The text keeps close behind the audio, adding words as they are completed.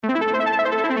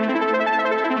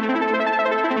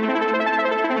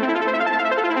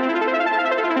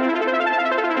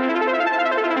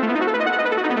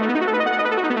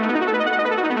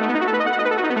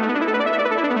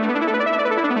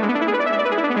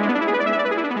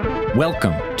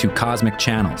Welcome to Cosmic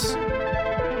Channels.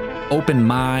 Open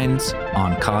minds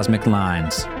on cosmic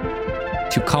lines.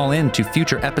 To call in to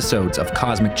future episodes of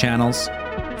Cosmic Channels,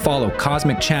 follow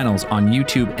Cosmic Channels on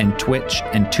YouTube and Twitch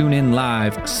and tune in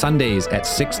live Sundays at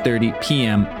 6:30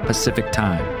 p.m. Pacific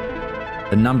Time.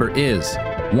 The number is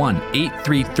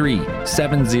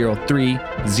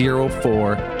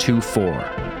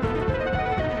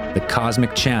 1-833-703-0424. The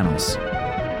Cosmic Channels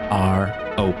are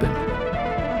open.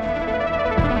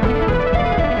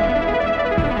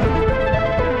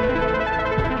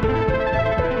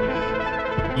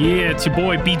 Yeah, it's your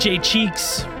boy BJ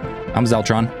Cheeks. I'm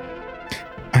Zeltron.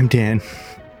 I'm Dan.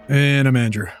 And I'm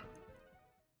Andrew.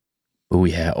 Oh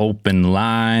yeah, open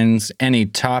lines, any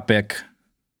topic.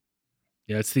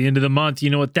 Yeah, it's the end of the month.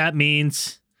 You know what that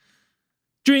means.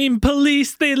 Dream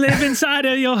police, they live inside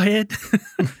of your head.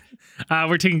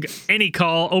 We're taking any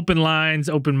call, open lines,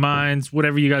 open minds,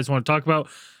 whatever you guys want to talk about.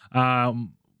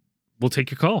 We'll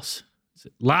take your calls.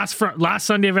 Last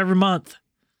Sunday of every month.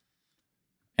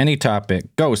 Any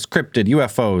topic. Ghosts, cryptid,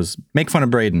 UFOs. Make fun of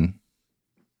Braden.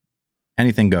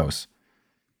 Anything goes.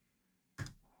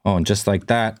 Oh, and just like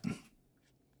that,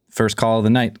 first call of the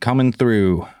night coming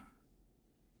through.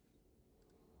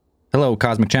 Hello,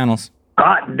 Cosmic Channels.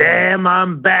 God damn,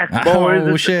 I'm back, boys.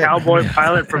 It's the Cowboy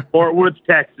Pilot from Fort Worth,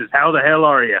 Texas. How the hell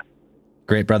are you?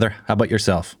 Great, brother. How about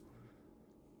yourself?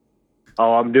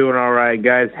 Oh, I'm doing all right,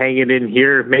 guys. Hanging in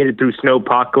here. Made it through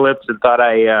Snowpocalypse and thought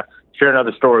I'd share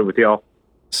another story with y'all.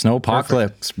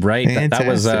 Snowpocalypse, right?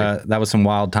 That was some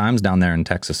wild times down there in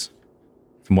Texas,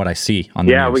 from what I see on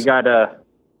the news. We got a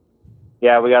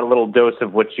little dose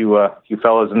of what you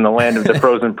fellas in the land of the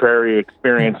frozen prairie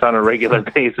experience on a regular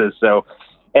basis. So,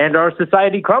 and our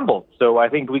society crumbled. So I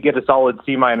think we get a solid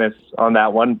C- on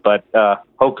that one. But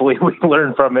hopefully we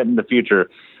learn from it in the future.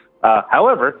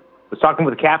 However, I was talking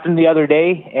with the captain the other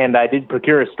day, and I did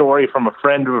procure a story from a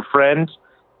friend of a friend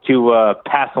to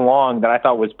pass along that I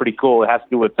thought was pretty cool. It has to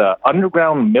do with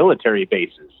underground military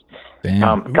bases.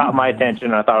 Damn. Caught my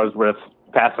attention. I thought it was worth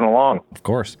passing along. Of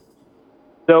course.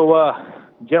 So,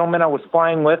 gentleman I was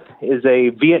flying with is a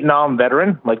Vietnam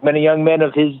veteran. Like many young men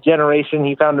of his generation,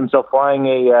 he found himself flying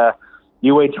a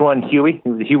UH-1 Huey. He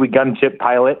was a Huey gunship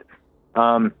pilot.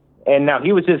 And now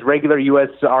he was just regular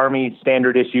U.S. Army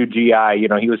standard issue GI. You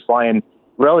know, he was flying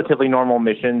relatively normal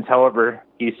missions. However,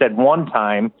 he said one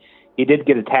time he did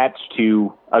get attached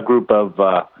to a group of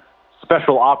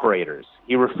special operators.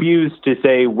 He refused to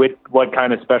say what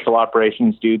kind of special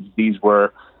operations dudes these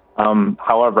were.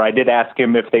 However, I did ask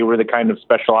him if they were the kind of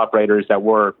special operators that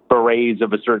wore berets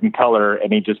of a certain color,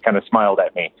 and he just kind of smiled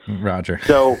at me. Roger.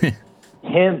 So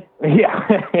him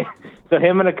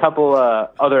and a couple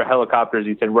other helicopters,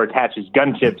 he said, were attached as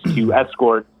gunships to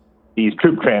escort these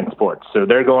troop transports. So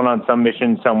they're going on some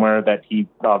mission somewhere that he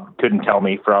couldn't tell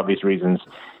me for obvious reasons.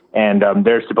 And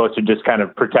they're supposed to just kind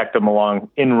of protect them along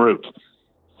en route.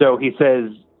 So he says,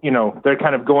 you know, they're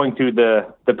kind of going through the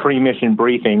pre-mission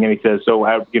briefing, and he says, so,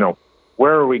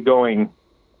 where are we going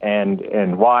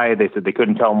and why? They said they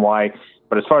couldn't tell him why.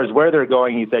 But as far as where they're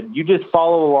going, he said, you just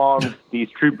follow along these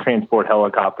troop transport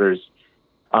helicopters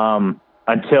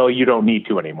until you don't need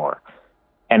to anymore.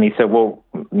 And he said, well,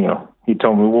 you know, he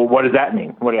told me, well, what does that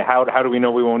mean? How do we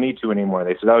know we won't need to anymore?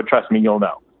 They said, oh, trust me, you'll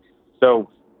know. So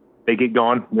they get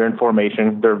going. They're in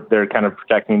formation. They're kind of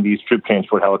protecting these troop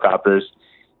transport helicopters.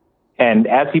 And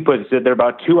as he puts it, they're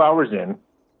about 2 hours in.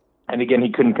 And again, he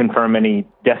couldn't confirm any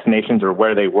destinations or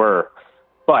where they were.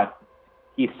 But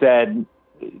he said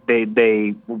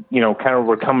they kind of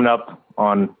were coming up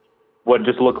on what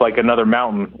just looked like another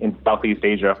mountain in Southeast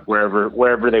Asia,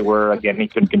 wherever they were. Again, he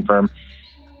couldn't confirm.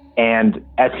 And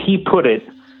as he put it,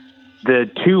 the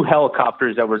two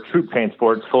helicopters that were troop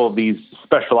transports full of these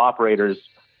special operators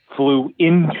flew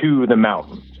into the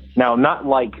mountain. Now, not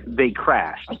like they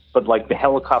crashed, but like the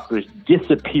helicopters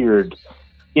disappeared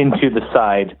into the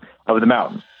side of the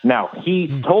mountain. Now, he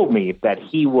told me that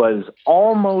he was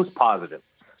almost positive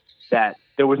that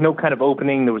there was no kind of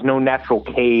opening, there was no natural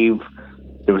cave,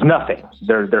 there was nothing.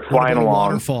 They're flying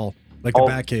along. Waterfall, like the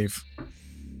Batcave.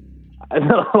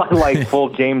 Like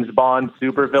full James Bond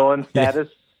supervillain status.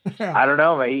 Yeah. I don't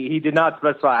know. He did not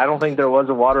specify. I don't think there was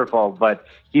a waterfall, but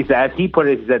he said, as he put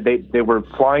it, he said they were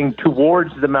flying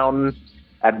towards the mountain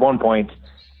at one point,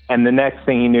 and the next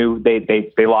thing he knew, they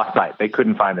lost sight. They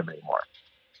couldn't find him anymore.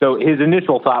 So his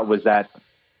initial thought was that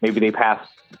maybe they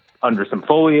passed under some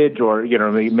foliage, or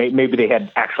maybe they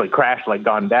had actually crashed, like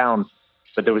gone down,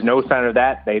 but there was no sign of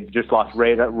that. They just lost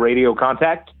radio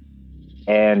contact.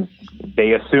 And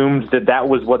they assumed that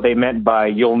was what they meant by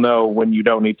you'll know when you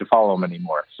don't need to follow them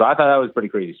anymore. So I thought that was a pretty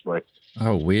crazy story.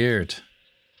 Oh, weird.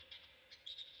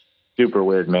 super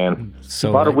weird, man. So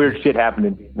A lot of weird shit happened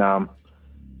in Vietnam.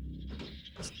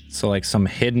 So like some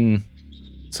hidden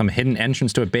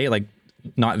entrance to a bay, like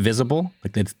not visible.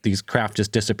 Like these craft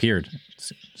just disappeared,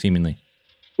 seemingly.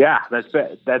 Yeah,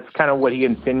 that's kind of what he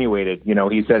insinuated. You know,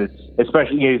 he said,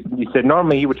 especially he said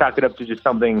normally he would chalk it up to just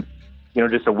something, you know,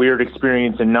 just a weird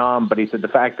experience in Nam. But he said the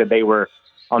fact that they were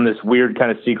on this weird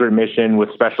kind of secret mission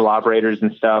with special operators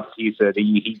and stuff. He said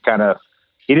he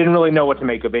didn't really know what to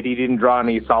make of it. He didn't draw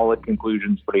any solid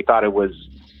conclusions, but he thought it was,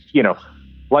 you know,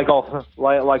 like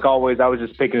always, I was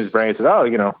just picking his brain. I said, "Oh,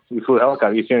 you know, you flew a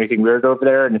helicopter. You see anything weird over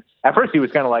there?" And at first he was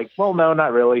kind of like, "Well, no,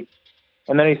 not really."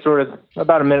 And then he sort of,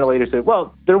 about a minute later, said,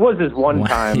 "Well, there was this one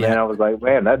time," yeah. and I was like,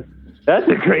 "Man, that's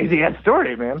a crazy ass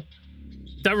story, man."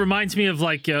 That reminds me of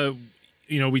like, you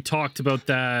know, we talked about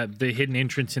the hidden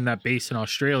entrance in that base in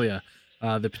Australia,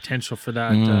 the potential for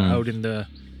that out in the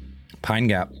Pine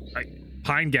Gap.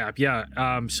 Pine Gap,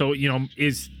 yeah. So, you know,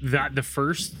 is that the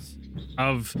first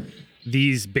of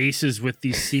these bases with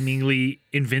these seemingly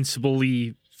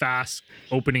invincibly fast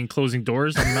opening, closing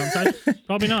doors on the mountainside?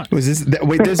 Probably not. Was this?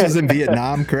 This was in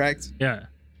Vietnam, correct? Yeah.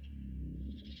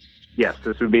 Yes,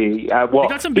 this would be. Well, They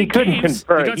got some big he couldn't caves.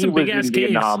 confirm They got he some was big-ass in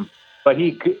caves. Vietnam, but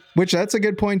he could. Which that's a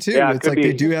good point too. Yeah, it It's could like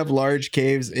they be. do have large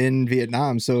caves in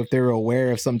Vietnam. So if they were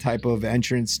aware of some type of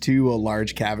entrance to a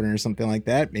large cavern or something like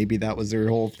that, maybe that was their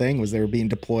whole thing, was they were being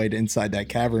deployed inside that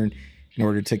cavern in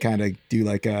order to kind of do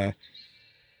like a,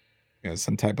 you know,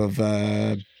 some type of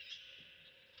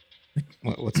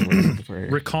what's the word I'm looking for here?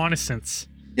 Reconnaissance.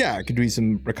 Yeah, it could be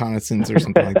some reconnaissance or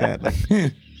something like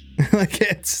that. Like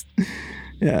it's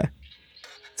yeah.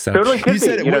 So Totally could You be.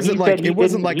 said it You know, wasn't he like said he it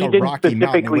wasn't didn't- like he a didn't rocky mountain. It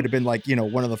specifically- would have been like, you know,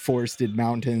 one of the forested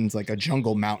mountains, like a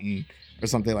jungle mountain or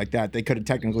something like that. They could have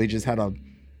technically just had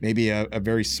maybe a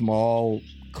very small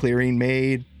clearing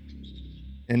made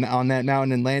on that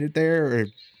mountain and landed there,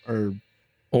 or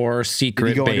or did secret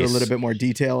he go base. into a little bit more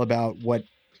detail about what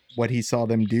he saw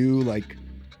them do, like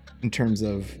in terms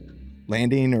of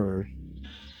landing or?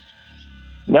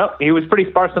 No, he was pretty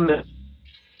sparse on this.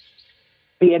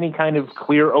 Any kind of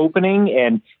clear opening,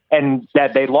 and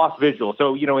that they lost visual.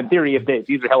 So, you know, in theory, if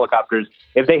these are helicopters,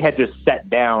 if they had just set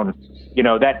down, you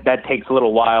know, that takes a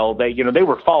little while. They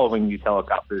were following these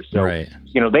helicopters, so Right.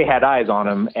 you know, they had eyes on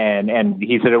them, and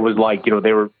he said it was like, you know,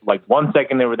 they were like 1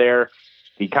 second they were there,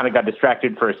 he kind of got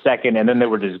distracted for a second, and then they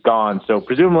were just gone. So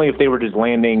presumably, if they were just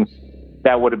landing,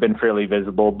 that would have been fairly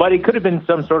visible. But it could have been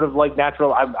some sort of like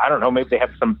natural. I don't know. Maybe they have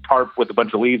some tarp with a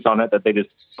bunch of leaves on it that they just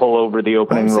pull over the I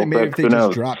opening would say real maybe quick. if they Who just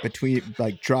knows?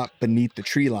 drop beneath the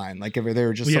tree line, like if there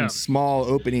were just Yeah. some small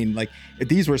opening, like if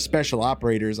these were special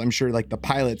operators, I'm sure like the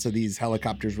pilots of these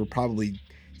helicopters were probably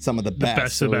some of the best. best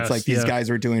of So the it's like best, these yeah. guys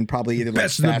were doing probably either like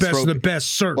Best of the fast best of the rope.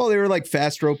 best, sir. Well, they were like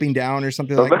fast roping down or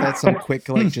something like that. Some quick,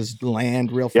 like just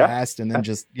land real Yeah. fast and then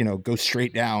just, you know, go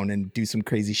straight down and do some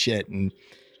crazy shit and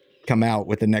come out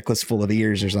with a necklace full of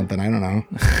ears or something. I don't know.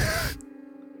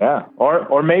 Yeah,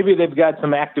 or maybe they've got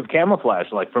some active camouflage,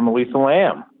 like from Elisa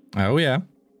Lamb. Oh yeah.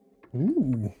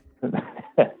 Ooh.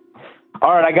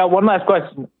 All right, I got one last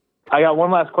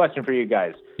question for you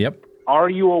guys. Yep. Are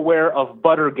you aware of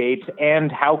Buttergate,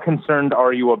 and how concerned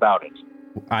are you about it?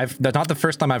 That's not the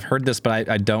first time I've heard this, but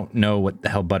I don't know what the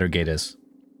hell Buttergate is.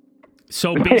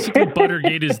 So basically,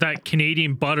 Buttergate is that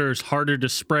Canadian butter is harder to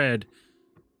spread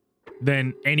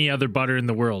than any other butter in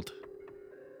the world.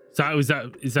 So is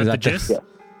that the gist? Yeah.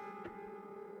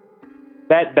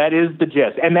 That is the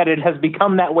gist, and that it has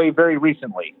become that way very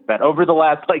recently. That over the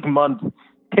last month,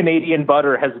 Canadian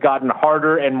butter has gotten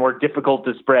harder and more difficult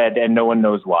to spread, and no one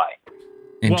knows why.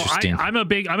 Interesting. Well, I'm a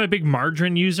big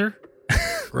margarine user.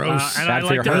 Gross. And Bad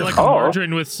for your heart. I like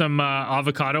margarine with some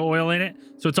avocado oil in it,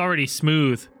 so it's already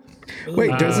smooth.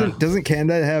 Wait, doesn't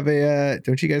Canada have a?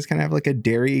 Don't you guys kind of have like a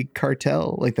dairy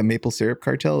cartel, like the maple syrup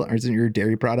cartel? Or isn't your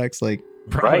dairy products like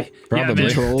Right. Probably.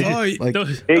 controlled? Oh, Like,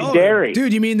 those- Big dairy.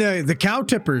 Dude, you mean the cow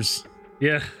tippers?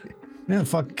 yeah. Yeah,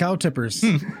 fuck cow tippers.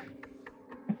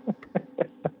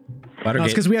 Buttergate. No,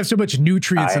 it's because we have so much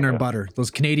nutrients in our I- butter. Those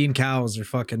Canadian cows are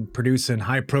fucking producing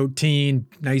high protein,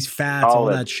 nice fats, All all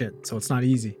that. that shit. So it's not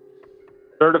easy.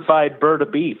 Certified bird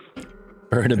of beef.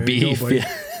 Bird of There you beef. go, buddy.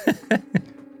 Yeah.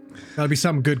 Gotta be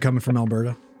something good coming from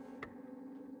Alberta.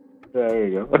 There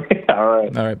you go. All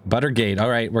right. All right, Buttergate. All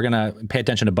right, we're gonna pay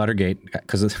attention to Buttergate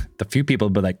because the few people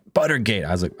would be like Buttergate.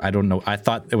 I was like, I don't know. I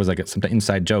thought it was like some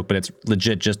inside joke, but it's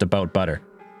legit just about butter.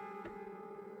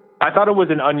 I thought it was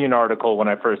an Onion article when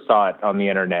I first saw it on the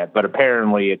internet, but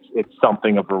apparently it's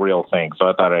something of a real thing. So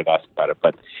I thought I'd ask about it.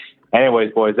 But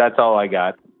anyways, boys, that's all I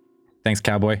got. Thanks,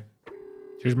 Cowboy.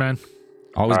 Cheers, man.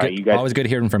 Always All good. right, you guys- Always good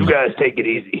hearing from You you. guys take it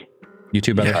easy. You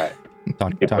too, brother. All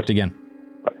right. Talk to you again.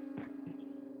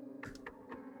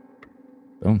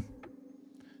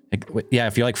 yeah,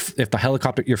 if you're like, if the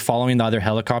helicopter, you're following the other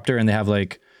helicopter and they have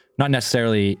like, not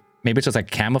necessarily, maybe it's just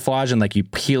like camouflage and like you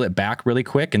peel it back really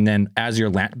quick. And then as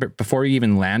you're before you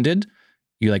even landed,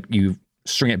 you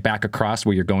string it back across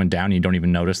where you're going down and you don't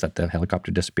even notice that the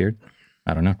helicopter disappeared.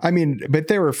 I don't know. I mean, but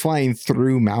they were flying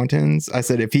through mountains. I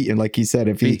said, if he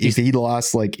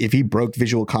lost, like if he broke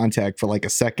visual contact for like a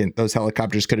second, those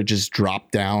helicopters could have just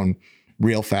dropped down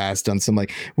real fast on some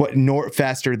like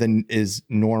faster than is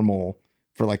normal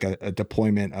for like a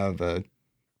deployment of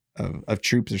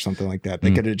troops or something like that. They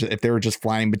could have, if they were just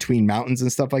flying between mountains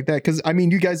and stuff like that. Cause I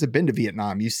mean, you guys have been to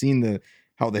Vietnam. You've seen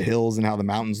how the hills and how the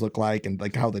mountains look like and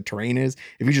like how the terrain is.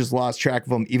 If you just lost track of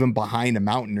them, even behind a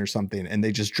mountain or something, and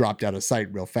they just dropped out of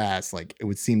sight real fast, like it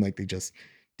would seem like they just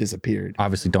disappeared.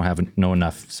 Obviously don't know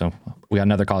enough. So we got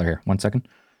another caller here. 1 second.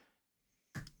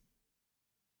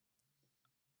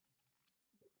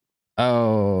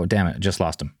 Oh, damn it. Just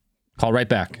lost him. Call right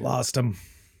back. Lost him.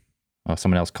 Oh,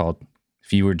 someone else called.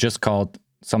 If you were just called,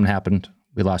 something happened.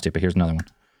 We lost you, but here's another one.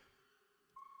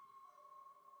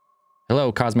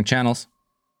 Hello, Cosmic Channels.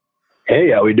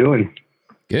 Hey, how we doing?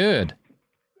 Good.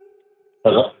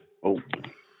 Hello. Oh.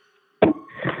 Can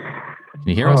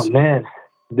you hear us? Oh man,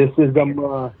 this is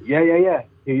yeah. Hear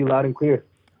you loud and clear.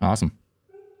 Awesome.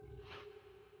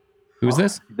 Who is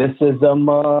this? This is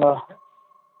let's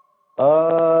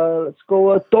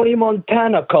go Tony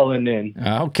Montana calling in.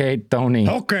 Okay, Tony.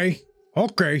 Okay.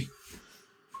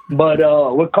 But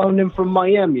we're calling in from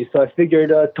Miami, so I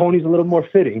figured Tony's a little more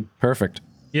fitting. Perfect.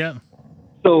 Yeah.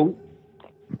 So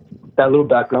that little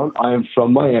background, I am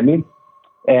from Miami,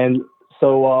 and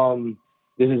so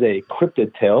this is a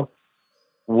cryptid tale.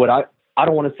 What I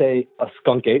don't want to say a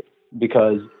skunk ape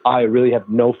because I really have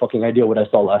no fucking idea what I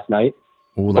saw last night.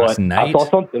 Ooh, last night? I saw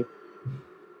something.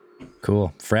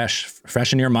 Cool. Fresh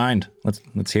in your mind.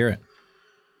 Let's hear it.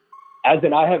 As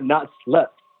in, I have not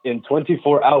slept in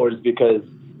 24 hours because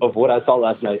of what I saw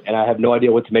last night, and I have no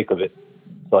idea what to make of it.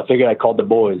 So I figured I called the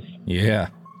boys. Yeah,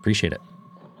 appreciate it.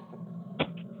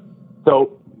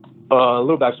 So, a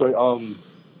little backstory.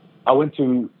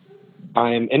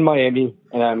 I'm in Miami,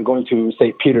 and I'm going to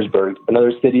St. Petersburg,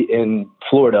 another city in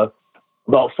Florida,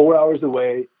 about 4 hours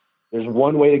away. There's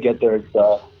one way to get there.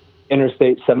 It's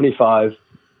Interstate 75.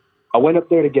 I went up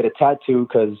there to get a tattoo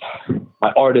because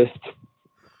my artist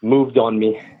moved on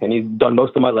me, and he's done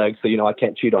most of my legs, so, I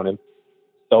can't cheat on him.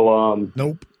 So,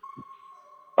 Nope.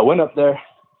 I went up there,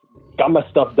 got my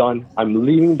stuff done. I'm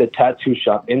leaving the tattoo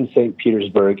shop in St.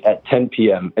 Petersburg at 10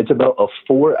 p.m. It's about a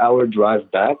 4-hour drive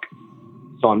back.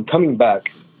 So I'm coming back.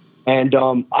 And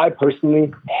I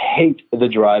personally hate the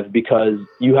drive because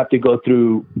you have to go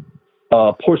through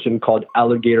a portion called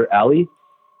Alligator Alley,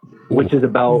 which is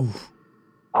about,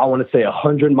 I want to say,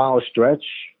 100-mile stretch.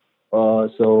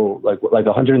 So like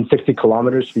 160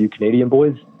 kilometers for you Canadian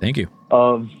boys. Thank you.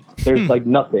 There's like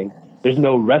nothing. There's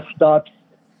no rest stops.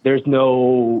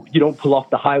 You don't pull off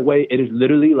the highway. It is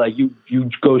literally like you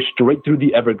go straight through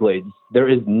the Everglades. There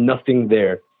is nothing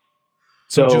there.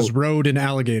 So just road and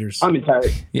alligators. I'm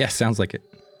entirely. Yeah, sounds like it.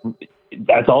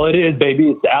 That's all it is,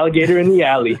 baby. It's the alligator in the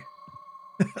alley.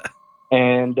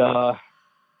 And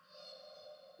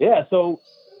yeah, so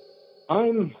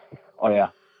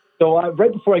So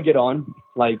right before I get on,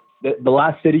 like the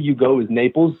last city you go is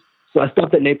Naples. So I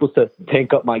stopped at Naples to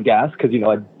tank up my gas because,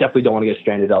 I definitely don't want to get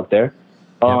stranded out there.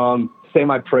 Say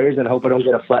my prayers and hope I don't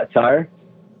get a flat tire.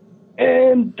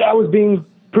 And I was being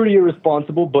pretty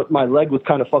irresponsible, but my leg was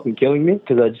kind of fucking killing me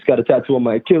because I just got a tattoo on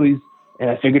my Achilles, and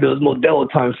I figured it was Modelo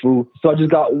time, fool. So I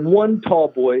just got one tall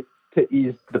boy to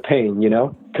ease the pain,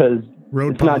 because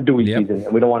it's not dewy season,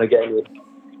 and we don't want to get any.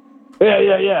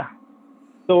 Yeah.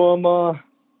 So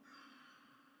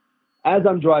as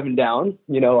I'm driving down,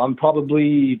 I'm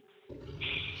probably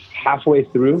halfway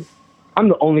through. I'm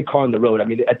the only car on the road. I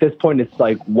mean, at this point, it's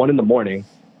like 1 a.m.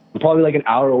 I'm probably like an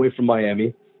hour away from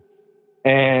Miami,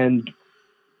 and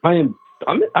I'm in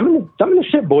the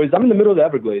shit, boys. I'm in the middle of the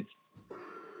Everglades,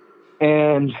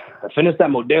 and I finished that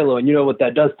Modelo, and you know what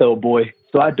that does to a boy.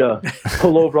 So I had to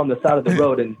pull over on the side of the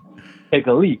road and take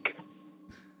a leak.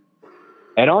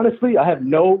 And honestly, I have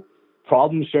no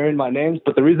problem sharing my names,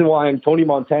 but the reason why I'm Tony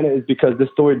Montana is because this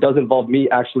story does involve me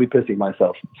actually pissing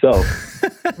myself. So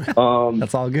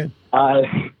that's all good. So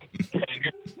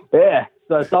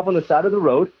I stop on the side of the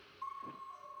road,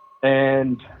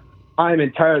 and I'm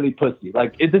entirely pussy.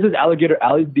 Like, if this is Alligator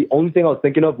Alley, the only thing I was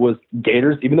thinking of was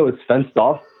gators, even though it's fenced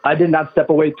off. I did not step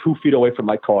away 2 feet away from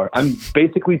my car. I'm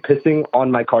basically pissing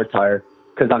on my car tire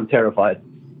because I'm terrified.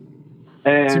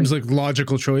 And seems like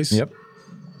logical choice. Yep.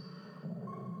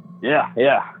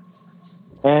 Yeah.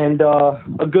 And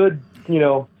a good, 3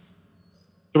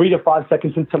 to 5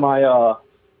 seconds into my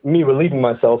me relieving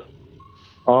myself,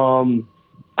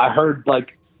 I heard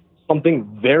like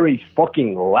something very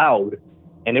fucking loud,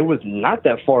 and it was not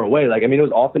that far away. Like, I mean, it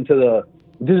was off into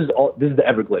this is the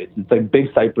Everglades. It's like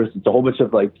big cypress. It's a whole bunch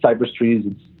of like cypress trees.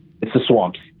 It's the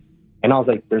swamps. And I was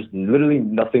like, there's literally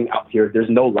nothing out here. There's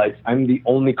no lights. I'm the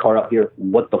only car out here.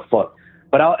 What the fuck?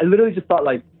 But I literally just thought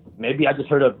like, maybe I just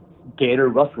heard a gator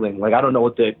rustling. Like, I don't know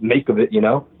what to make of it, you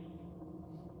know?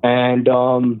 And,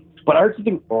 but I heard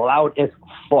something loud as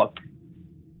fuck.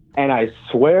 And I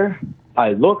swear,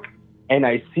 I look and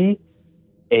I see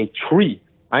a tree.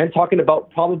 I am talking about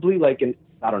probably like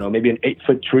I don't know, maybe an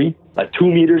 8-foot tree, like 2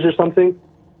 meters or something,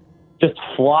 just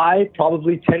fly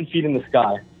probably 10 feet in the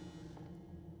sky.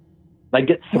 Like,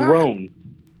 get thrown.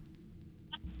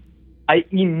 I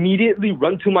immediately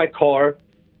run to my car,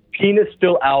 penis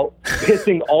still out,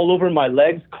 pissing all over my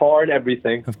legs, car, and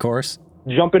everything. Of course.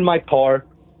 Jump in my car,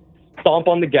 stomp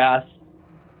on the gas,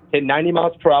 hit 90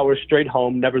 miles per hour straight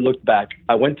home, never looked back.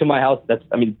 I went to my house. That's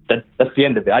the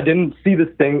end of it. I didn't see this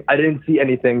thing. I didn't see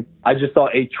anything. I just saw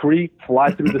a tree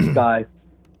fly through the sky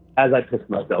as I pissed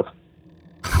myself.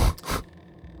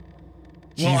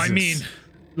 Well, I mean,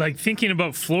 like, thinking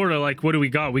about Florida, like, what do we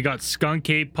got? We got Skunk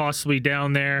Ape possibly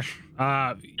down there.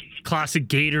 Classic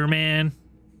Gator Man.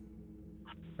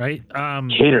 Right?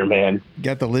 Gator Man.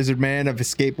 Got the Lizard Man of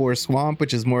Escape War Swamp,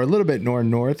 which is more a little bit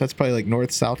north. That's probably like North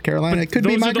South Carolina. But it could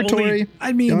be migratory.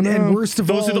 I mean, and worst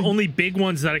of all, those are the only big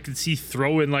ones that I could see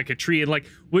throwing like a tree. And like,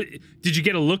 what did you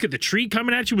get a look at the tree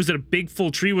coming at you? Was it a big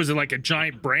full tree? Was it like a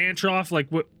giant branch off? Like,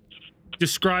 what?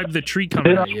 Describe the tree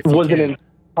coming at you. It was an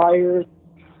entire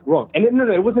trunk, and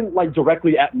it wasn't like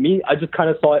directly at me. I just kind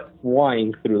of saw it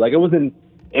flying through. Like, it was.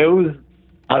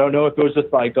 I don't know if it was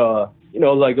just like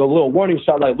like a little warning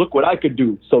shot, like, look what I could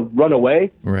do, so run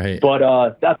away. Right.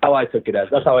 But that's how I took it as.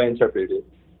 That's how I interpreted it.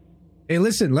 hey,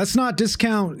 listen, let's not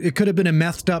discount. It could have been a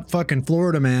methed up fucking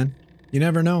Florida man. You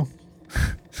never know.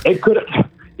 It could have.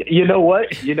 You know what?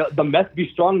 The meth be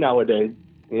strong nowadays.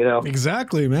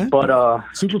 Exactly, man. But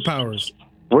superpowers.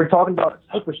 we're talking about a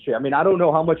cypress tree. I mean, I don't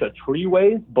know how much a tree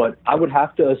weighs, but I would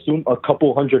have to assume a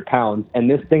couple 100 pounds. And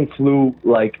this thing flew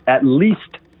like at least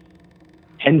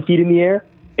 10 feet in the air.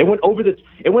 It went over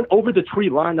the tree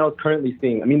line I was currently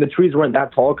seeing. I mean, the trees weren't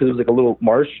that tall because it was like a little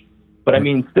marsh. But I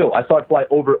mean, still, I saw it fly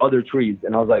over other trees,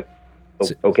 and I was like,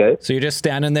 okay. So you're just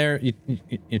standing there,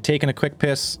 you're taking a quick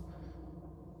piss.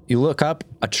 You look up,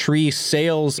 a tree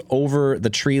sails over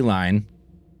the tree line.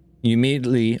 You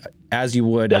immediately, as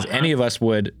any of us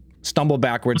would, stumble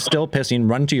backwards, still pissing,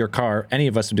 run to your car. Any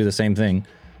of us would do the same thing.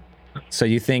 So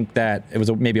you think that it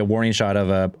was maybe a warning shot of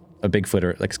a Bigfoot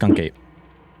or like skunk ape,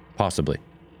 possibly.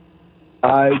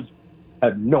 I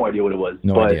have no idea what it was.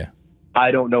 No idea.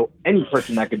 I don't know any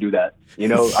person that could do that.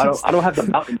 I don't have the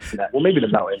mountain for that. Well, maybe the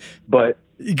mountain, but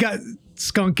You got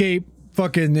skunk ape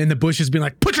fucking in the bushes being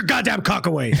like, put your goddamn cock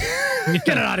away. Get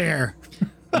it out of here.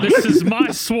 This is my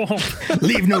swamp.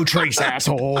 Leave no trace,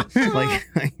 asshole.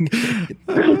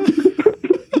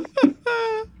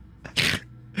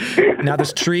 Now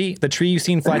this tree, the tree you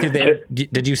seen fly through the air,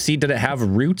 did you see, did it have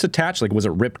roots attached? Like, was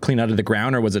it ripped clean out of the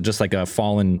ground, or was it just like a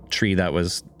fallen tree that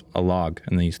was a log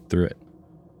and then you threw it?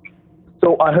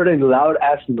 So I heard a loud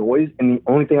ass noise, and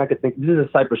the only thing I could think, this is a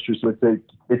cypress tree, so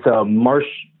it's a marsh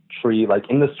tree, like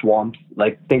in the swamps,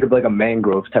 like think of like a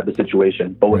mangrove type of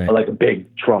situation, but with like a big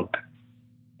trunk.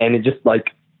 And it just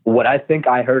like, what I think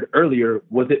I heard earlier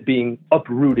was it being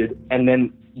uprooted and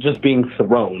then just being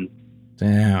thrown.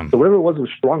 Damn. So whatever it was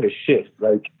strong as shit.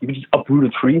 Like, you can just uproot a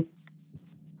tree.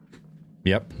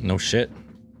 Yep. No shit.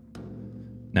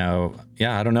 Now,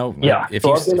 yeah, I don't know. Yeah. If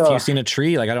So you've seen a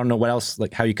tree, like, I don't know what else,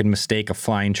 like how you can mistake a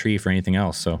flying tree for anything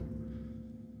else. So.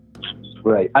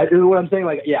 Right. What I'm saying,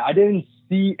 like, yeah, I didn't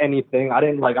see anything.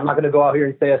 I'm not going to go out here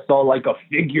and say I saw like a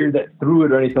figure that threw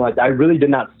it or anything like that. I really did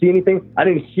not see anything. I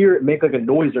didn't hear it make like a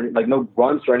noise or like no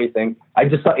grunts or anything. I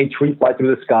just saw a tree fly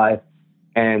through the sky,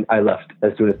 and I left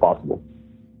as soon as possible.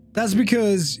 That's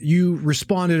because you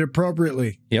responded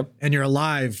appropriately. Yep. And you're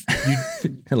alive.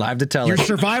 Alive to tell Your it.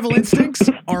 survival instincts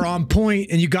are on point,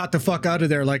 and you got the fuck out of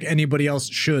there like anybody else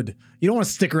should. You don't want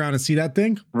to stick around and see that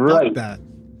thing. Right. Fuck that.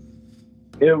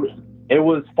 It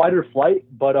was fight or flight,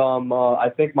 but I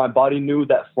think my body knew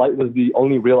that flight was the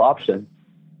only real option.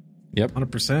 Yep.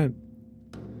 100%.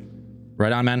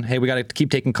 Right on, man. Hey, we got to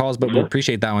keep taking calls, but we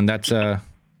appreciate that one. That's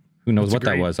who knows what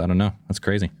that was? I don't know. That's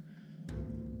crazy.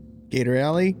 Gator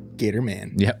Alley, Gator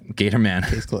Man. Yep, Gator Man.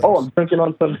 Case closed. Oh, I'm drinking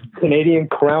on some Canadian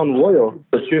Crown Royal.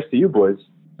 So cheers to you, boys.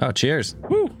 Oh, cheers.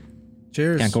 Woo.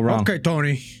 Cheers. Can't go wrong. Okay,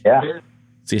 Tony. Yeah.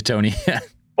 See you, Tony.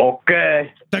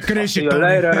 Okay. Take it See easy, you Tony.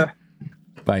 later.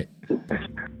 Bye.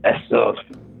 Eso.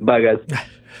 Bye, guys.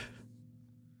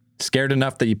 scared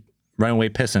enough that you run away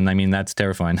pissing. I mean, that's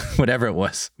terrifying. Whatever it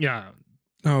was. Yeah.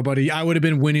 Oh, buddy, I would have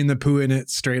been Winnie the Pooh in it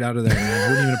straight out of there. Man. I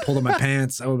wouldn't even have pulled up my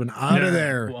pants. I would have been out of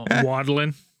there.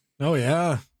 Waddling. Oh,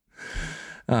 yeah.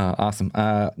 Awesome.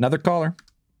 Another caller.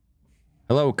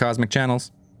 Hello, Cosmic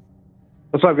Channels.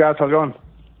 What's up, guys? How's it going?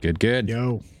 Good.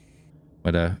 Yo.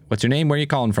 What's your name? Where are you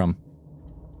calling from?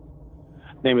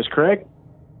 Name is Craig.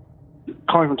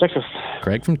 Calling from Texas.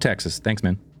 Craig from Texas. Thanks,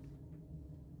 man.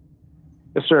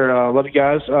 Yes, sir. Love you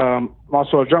guys. I'm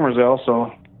also a drummer,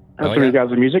 so I listen to you guys'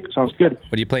 music. Sounds good.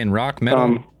 What are you playing? Rock,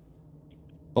 metal?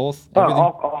 Both? Everything?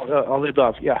 All the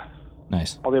above. Yeah.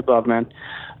 Nice. All the above, man.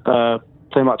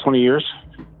 Playing about 20 years.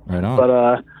 Right on. But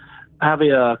I have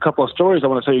a couple of stories I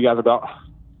want to tell you guys about.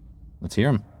 Let's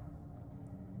hear them.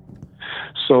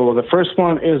 So the first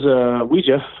one is a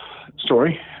Ouija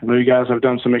story. I know you guys have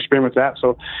done some experiment with that,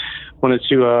 so wanted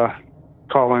to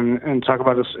call in and talk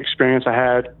about this experience I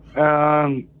had.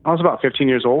 I was about 15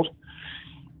 years old,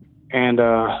 and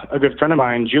a good friend of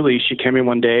mine, Julie, she came in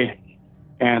one day,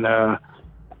 and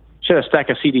she had a stack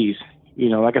of CDs. You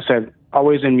know, like I said,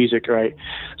 always in music, right?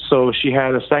 So she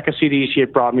had a stack of CDs she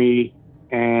had brought me,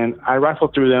 and I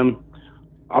rifled through them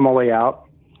on my way out,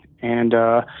 and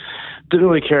didn't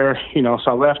really care, you know,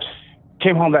 so I left,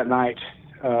 came home that night.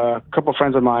 A couple of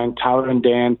friends of mine, Tyler and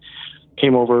Dan,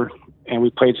 came over, and we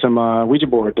played some Ouija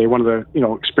board. They wanted to, you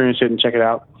know, experience it and check it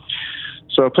out.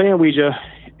 So I played Ouija,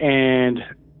 and,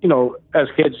 you know, as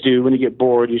kids do, when you get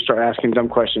bored, you start asking dumb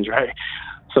questions, right?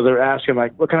 So they're asking,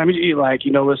 like, what kind of music do you like?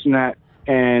 You know, this and that.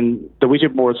 And the Ouija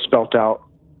board spelt out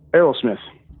Aerosmith.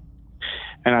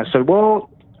 And I said,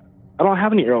 well, I don't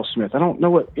have any Aerosmith. I don't know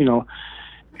what, you know.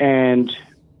 And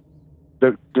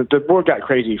the board got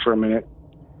crazy for a minute.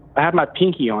 I had my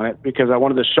pinky on it because I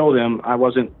wanted to show them I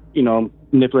wasn't, you know,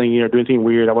 manipulating it or doing anything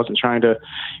weird. I wasn't trying to,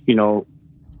 you know,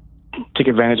 take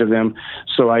advantage of them.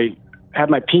 So I had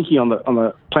my pinky on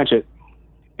the planchette,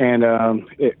 and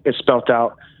it spelled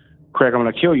out, Craig, I'm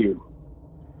going to kill you.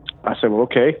 I said, well,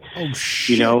 okay. Oh,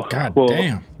 shit. You know, God well,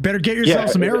 damn. Better get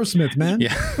yourself some Aerosmith, man.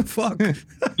 Yeah. Fuck.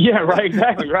 Yeah, right,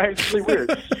 exactly, right? It's really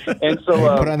weird. And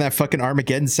so put on that fucking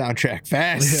Armageddon soundtrack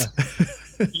fast.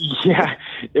 Yeah,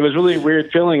 it was really a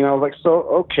weird feeling. And I was like, so,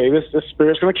 okay, this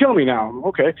spirit's going to kill me now.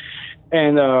 Okay.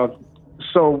 And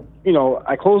so, you know,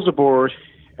 I closed the board,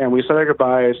 and we said our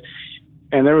goodbyes,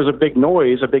 and there was a big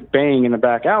noise, a big bang in the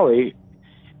back alley.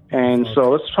 And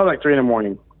so it's probably like 3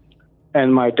 a.m.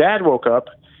 And my dad woke up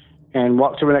and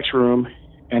walked to the next room,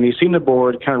 and he seen the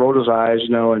board, kind of rolled his eyes, you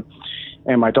know,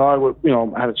 and my dog, you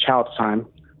know, I had a child at the time.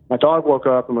 My dog woke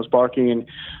up and was barking, and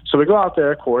so we go out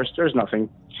there, of course, there's nothing.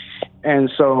 And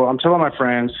so I'm telling my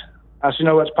friends, I said, you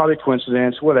know, it's probably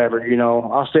coincidence, whatever, you know,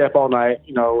 I'll stay up all night,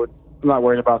 you know, I'm not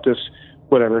worried about this,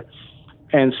 whatever.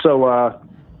 And so,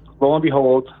 lo and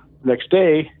behold, the next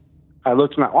day, I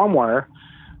looked at my armoire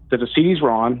that the CDs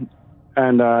were on,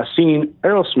 and seen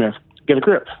Aerosmith, Get a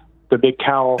Grip, the big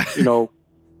cowl, you know,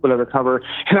 whatever cover.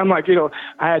 And I'm like, you know,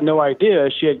 I had no idea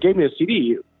she had gave me a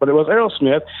CD, but it was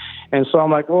Aerosmith. And so I'm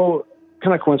like, well,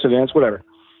 kind of coincidence, whatever.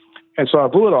 And so I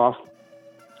blew it off,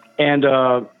 and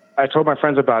I told my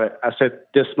friends about it. I said,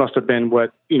 this must have been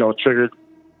what, you know, triggered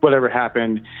whatever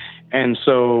happened. And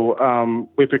so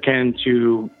we began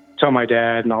to tell my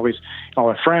dad and all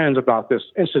our friends about this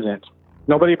incident.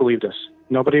 Nobody believed us.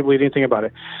 Nobody believed anything about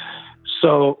it.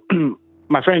 So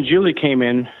my friend Julie came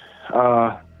in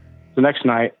the next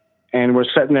night, and we're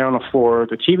sitting there on the floor.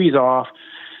 The TV's off,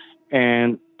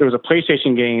 and there was a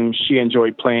PlayStation game she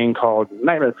enjoyed playing called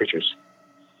Nightmare Creatures.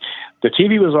 The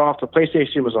TV was off. The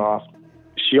PlayStation was off.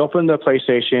 She opened the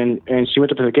PlayStation, and she went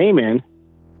to put the game in,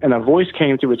 and a voice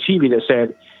came through the TV that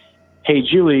said, hey,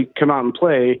 Julie, come out and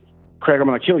play. Craig, I'm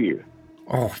going to kill you.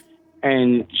 Oh.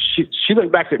 And she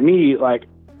looked back at me like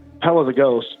hell as a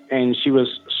ghost, and she was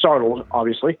startled,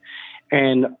 obviously.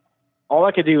 And all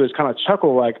I could do was kind of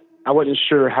chuckle, like I wasn't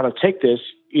sure how to take this,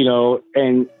 you know,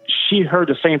 and she heard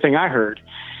the same thing I heard.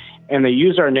 And they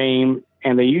used our name,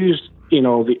 and they used, you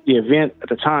know, the event at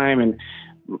the time. And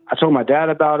I told my dad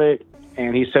about it,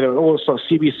 and he said, oh, it's a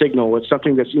CB signal. It's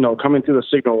something that's, you know, coming through the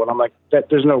signal. And I'm like,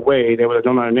 there's no way they would have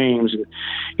known our names. And,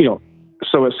 you know,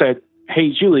 so it said,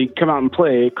 hey, Julie, come out and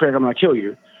play. Craig, I'm going to kill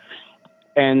you.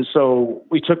 And so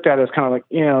we took that as kind of like,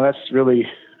 you know, that's really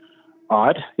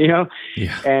odd, you know?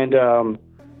 Yeah. And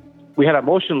we had a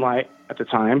motion light at the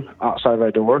time outside of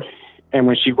our door. And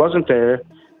when she wasn't there,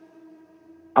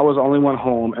 I was the only one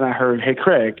home, and I heard, hey,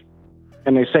 Craig.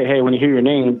 And they say, hey, when you hear your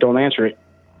name, don't answer it,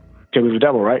 because it's the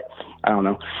devil, right? I don't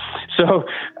know. So,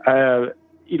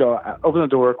 you know, I opened the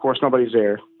door. Of course, nobody's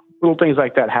there. Little things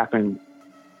like that happen.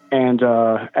 And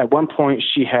at one point,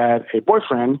 she had a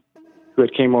boyfriend who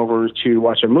had came over to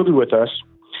watch a movie with us.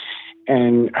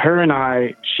 And her and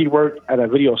I, she worked at a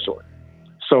video store.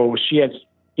 So she had,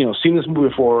 seen this movie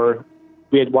before.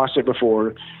 We had watched it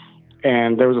before.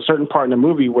 And there was a certain part in the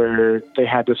movie where they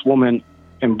had this woman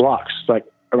in blocks, like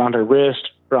around her wrist,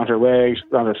 around her legs,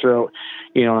 around her throat,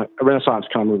 a Renaissance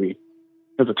kind of movie.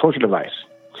 It was a torture device.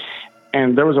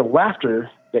 And there was a laughter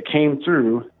that came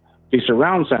through the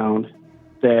surround sound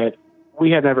that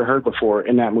we had never heard before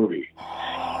in that movie.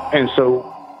 And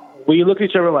so we looked at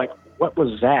each other like, what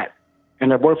was that?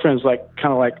 And our boyfriend's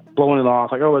kind of blowing it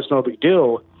off, like, oh, it's no big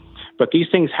deal. But these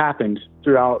things happened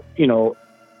throughout, the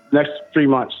next 3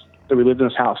 months that we lived in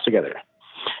this house together.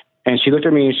 And she looked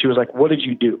at me and she was like, what did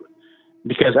you do?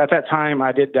 Because at that time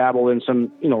I did dabble in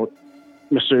some,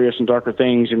 mysterious and darker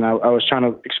things. And I was trying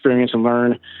to experience and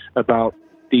learn about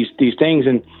these things.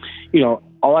 And,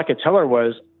 all I could tell her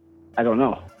was, I don't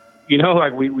know. We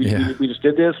just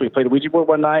did this. We played a Ouija board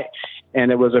one night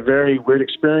and it was a very weird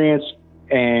experience.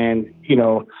 And,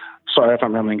 sorry if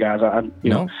I'm rambling, guys. I'm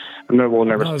a little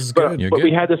nervous. No, but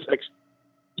we had this,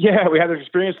 we had this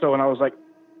experience though. And I was like,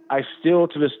 I still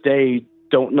to this day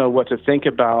don't know what to think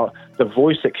about the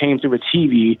voice that came through a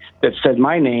TV that said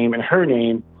my name and her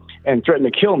name and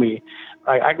threatened to kill me.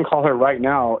 I can call her right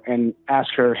now and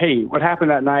ask her, hey, what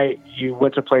happened that night? You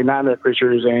went to play Nightmare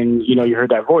Creatures and, you heard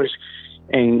that voice.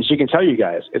 And she can tell you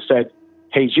guys. It said,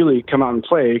 hey, Julie, come out and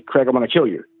play. Craig, I'm going to kill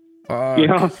you.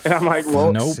 And I'm like,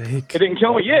 well, nope. It didn't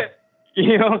kill me yet.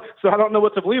 So I don't know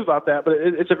what to believe about that. But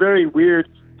it's a very weird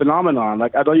phenomenon.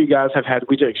 Like, I know you guys have had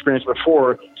Ouija experience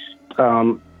before.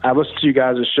 I've listened to you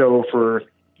guys' show for,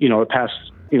 the past,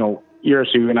 year or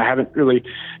two, and I haven't really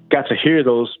got to hear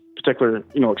those particular,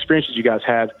 experiences you guys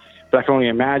had. But I can only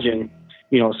imagine,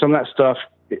 some of that stuff,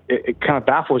 it kind of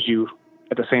baffles you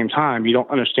at the same time. You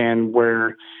don't understand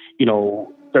where,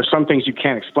 there's some things you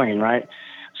can't explain, right?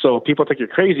 So people think you're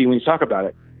crazy when you talk about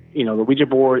it. The Ouija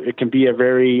board, it can be a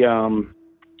very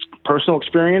personal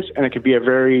experience, and it can be a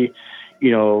very,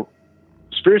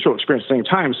 spiritual experience at the same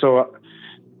time. So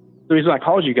the reason I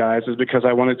called you guys is because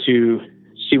I wanted to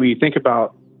see what you think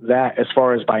about that as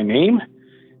far as by name.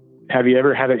 Have you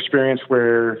ever had an experience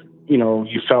where,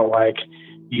 you felt like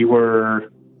you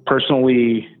were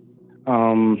personally,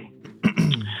 I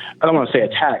don't want to say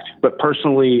attacked, but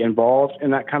personally involved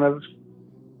in that kind of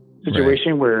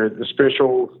situation where the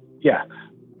spiritual,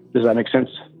 does that make sense?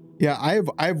 Yeah,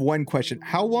 I have one question.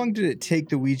 How long did it take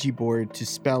the Ouija board to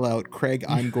spell out, Craig,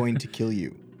 I'm going to kill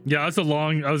you? Yeah, that's a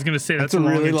long. I was gonna say that's a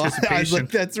long really long. anticipation. I was like,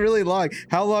 that's really long.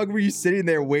 How long were you sitting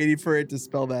there waiting for it to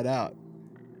spell that out?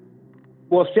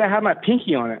 Well, see, I had my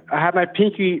pinky on it. I had my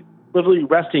pinky literally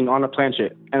resting on the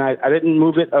planchette, and I didn't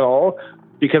move it at all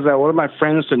because I wanted my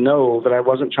friends to know that I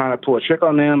wasn't trying to pull a trick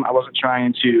on them. I wasn't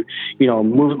trying to,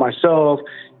 move it myself.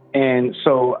 And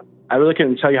so I really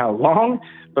couldn't tell you how long,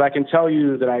 but I can tell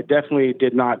you that I definitely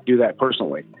did not do that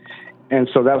personally. And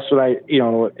so that's what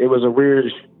it was a weird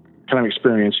kind of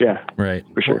experience. Yeah. Right.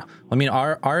 For sure. Well, I mean,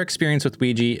 our experience with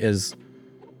Ouija is,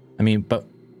 but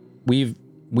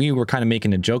we were kind of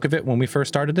making a joke of it when we first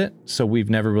started it. So we've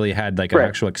never really had an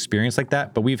actual experience like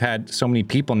that, but we've had so many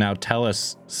people now tell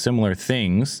us similar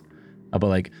things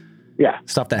about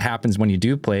stuff that happens when you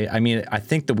do play. I mean, I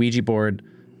think the Ouija board,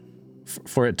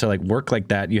 for it to work like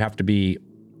that, you have to be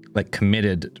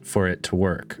committed for it to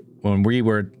work. When we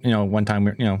were, one time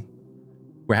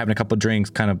we're having a couple of drinks,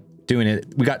 kind of doing it.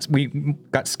 We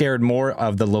got scared more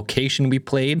of the location we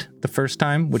played the first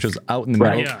time, which was out in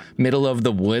the middle of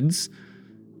the woods,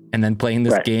 and then playing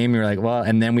this game. You're like, well,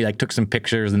 and then we took some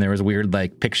pictures, and there was weird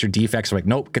picture defects. We're like,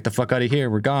 nope, get the fuck out of here.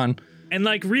 We're gone. And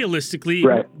realistically,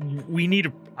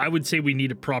 I would say we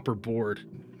need a proper board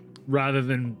rather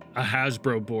than a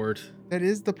Hasbro board. That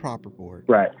is the proper board.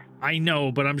 Right. I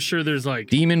know, but I'm sure there's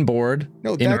demon board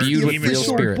imbued with real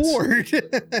spirits. Board.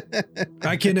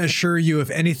 I can assure you, if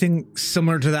anything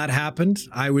similar to that happened,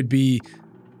 I would be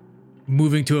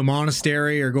moving to a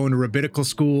monastery or going to rabbinical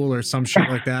school or some shit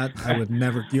like that. I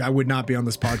would not be on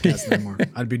this podcast anymore.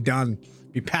 I'd be done.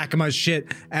 Be packing my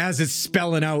shit as it's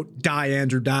spelling out, die,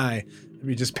 Andrew, die. I'd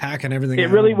be just packing everything out. It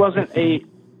really wasn't the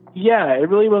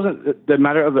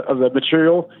matter of the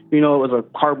material. It was a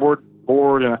cardboard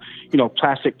board and a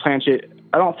plastic planchette.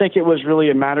 I don't think it was really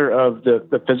a matter of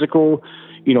the physical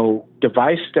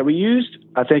device that we used.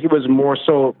 I think it was more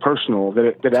so personal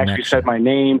that it actually said my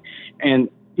name. And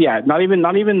not even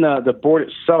the board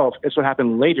itself. It's what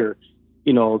happened later.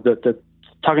 The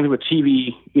talking to a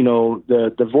TV,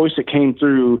 the voice that came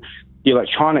through the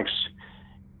electronics,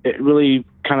 it really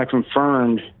kind of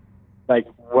confirmed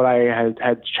what I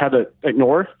had tried to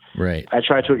ignore. Right. I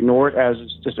tried to ignore it as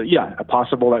just a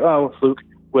possible fluke.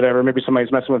 whatever, maybe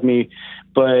somebody's messing with me.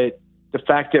 But the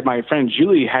fact that my friend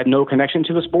Julie had no connection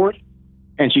to this board,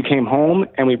 and she came home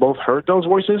and we both heard those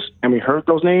voices and we heard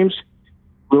those names,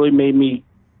 really made me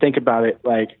think about it.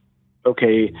 Like,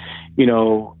 okay, you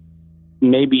know,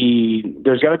 maybe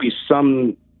there's got to be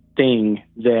something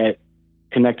that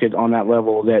connected on that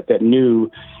level that knew,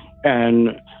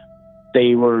 and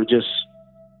they were just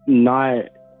not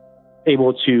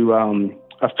able to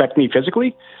affect me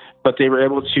physically, but they were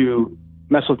able to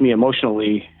mess with me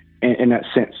emotionally in that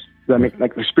sense. Does that make,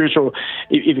 like, the spiritual,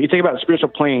 if you think about spiritual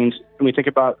planes, and we think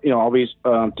about, you know, all these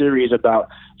theories about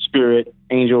spirit,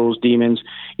 angels, demons,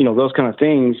 you know, those kind of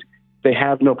things, they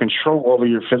have no control over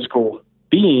your physical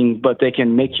being, but they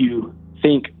can make you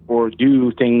think or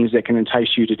do things that can entice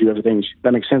you to do other things.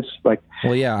 That makes sense? Like,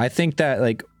 Well, yeah, I think that,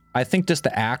 like, I think just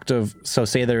the act of, so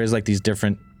say there is like these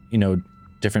different, you know,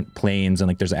 different planes, and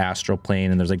like there's astral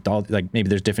plane, and there's like all, like maybe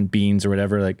there's different beings or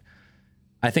whatever. Like,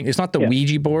 I think it's not the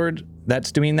Ouija board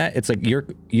that's doing that. It's like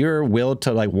your will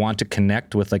to like want to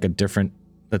connect with like a different,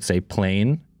 let's say,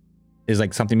 plane is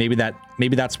like something, maybe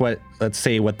that's what, let's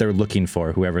say, what they're looking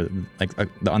for, whoever, like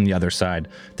on the other side,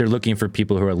 they're looking for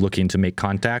people who are looking to make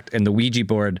contact. And the Ouija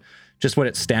board, just what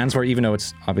it stands for, even though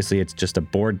it's obviously it's just a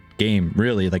board game,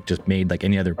 really, like just made like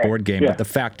any other board game. But the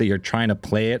fact that you're trying to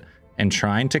play it and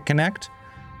trying to connect,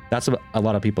 that's what a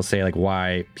lot of people say, like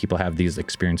why people have these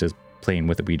experiences playing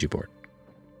with a Ouija board.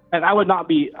 and I would not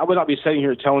be sitting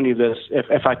here telling you this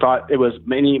if I thought it was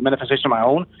any manifestation of my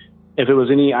own. If it was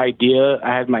any idea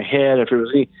I had in my head, if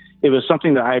it was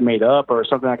something that I made up or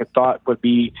something I could thought would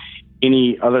be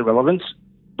any other relevance.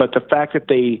 But the fact that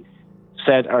they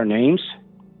said our names,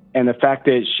 and the fact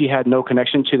that she had no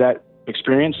connection to that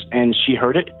experience and she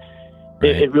heard it,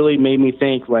 it really made me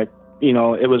think, like, you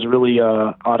know, it was really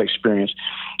a odd experience.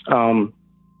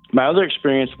 My other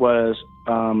experience was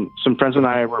some friends and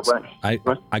I were.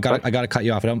 I got to cut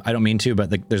you off. I don't mean to, but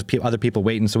there's other people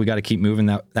waiting, so we got to keep moving.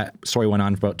 That story went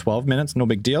on for about 12 minutes. No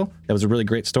big deal. That was a really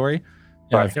great story.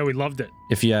 Yeah, we loved it.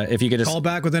 If you could just call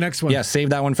back with the next one. Yeah,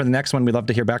 save that one for the next one. We'd love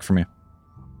to hear back from you.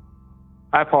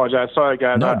 I apologize. Sorry,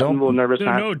 guys. I'm a little nervous.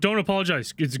 No, don't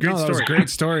apologize. It's a great story. That was a great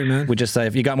story, man. We just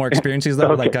if you got more experiences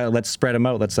though, Okay. like let's spread them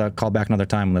out. Let's call back another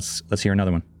time. Let's hear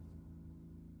another one.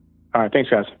 All right. Thanks,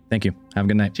 guys. Thank you. Have a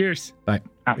good night. Cheers. Bye.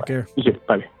 Take care. You too.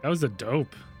 Bye. That was a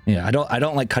dope. Yeah, I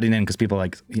don't like cutting in because people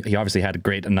like he obviously had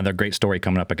another great story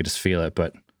coming up. I could just feel it,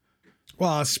 but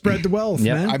Well, spread the wealth,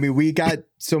 Yeah. man. I mean, we got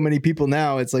so many people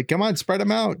now. It's like, come on, spread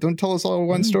them out. Don't tell us all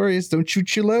one stories. Don't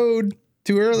shoot your load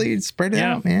too early. Spread it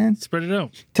out, man. Spread it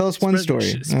out. Tell us one Spread-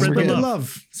 story. spread We're the good.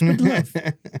 love. Spread the love.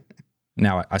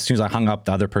 now as soon as I hung up,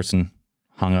 the other person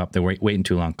hung up. They were waiting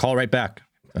too long. Call right back.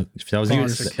 If that was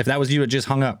Classic. you, if that was you, it just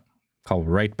hung up. Call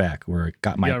right back. Where it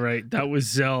got my. Yeah, right. That was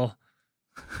Zell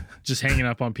just hanging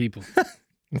up on people.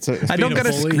 I don't got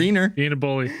a bully. screener. Being a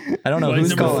bully. I don't know But who's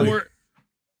number calling. 4,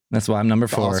 That's why I'm number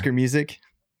The 4. Oscar music.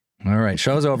 All right,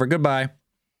 show's over. Goodbye.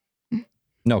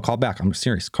 No, call back. I'm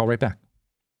serious. Call right back.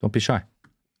 Don't be shy.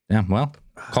 Yeah, well,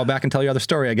 call back and tell your other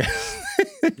story, I guess.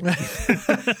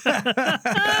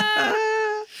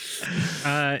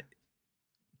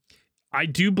 I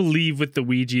do believe with the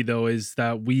Ouija, though, is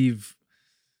that we've,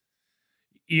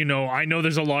 you know, I know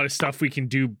there's a lot of stuff we can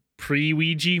do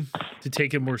pre-Ouija to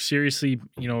take it more seriously,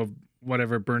 you know,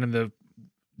 whatever, burning the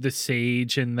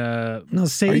sage and the... No, Are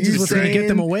Sage you is what's going to get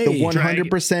them saying away. the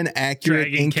 100%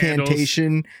 accurate dragon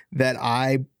incantation that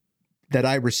I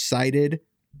recited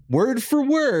word for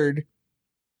word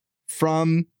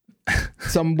from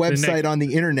some website on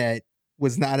the internet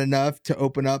was not enough to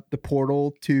open up the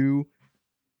portal to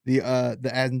the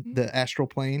astral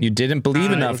plane? You didn't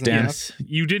believe enough, wasn't Dan. enough. Yes,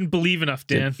 you didn't believe enough,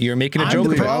 Dan. You're making a I'm joke. the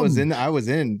of it. problem. I was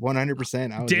in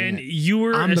 100%. I was Dan, in it. you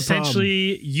were I'm the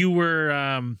essentially you were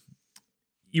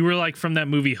like from that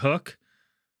movie Hook,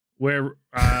 where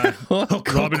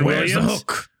Robin Williams.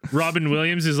 Robin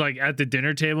Williams is like at the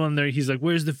dinner table and there he's like,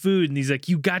 "Where's the food?" And he's like,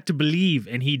 "You got to believe,"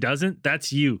 and he doesn't.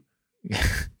 That's you.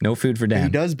 No food for He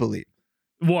Dan. does believe.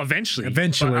 Well, eventually.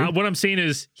 Eventually. But, what I'm saying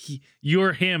is,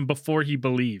 you're him before he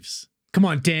believes. Come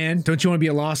on, Dan. Don't you want to be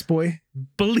a lost boy?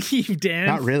 Believe, Dan.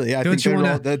 Not really. I Don't think you they're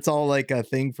wanna- all, that's all like a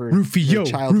thing for Rufio,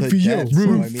 childhood Rufio, death. So, I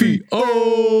mean, Rufio.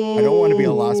 I don't want to be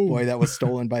a lost boy that was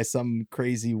stolen by some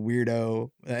crazy weirdo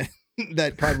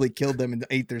that probably killed them and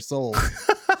ate their soul.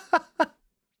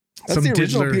 That's Some the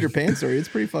original diddler. Peter Pan story. It's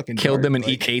pretty fucking Killed dark. them and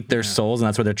Like, ate their souls, and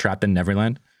that's why they're trapped in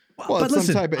Neverland. Well, But it's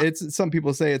listen, some type of, it's some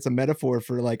people say it's a metaphor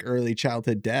for like early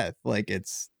childhood death. Like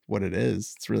it's what it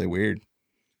is. It's really weird.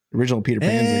 Original Peter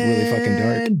Pan's like really fucking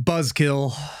dark. And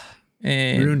Buzzkill.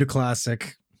 And Ruined a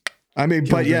classic. I mean,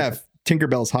 but Killed yeah,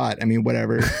 Tinkerbell's hot. I mean,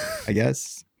 whatever. I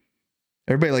guess.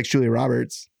 Everybody likes Julia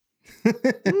Roberts.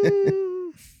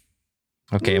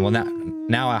 Okay, well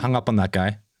now I hung up on that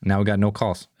guy. Now we got no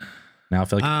calls. Now I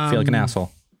feel like an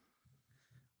asshole.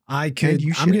 I'm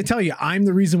going to tell you, I'm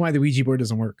the reason why the Ouija board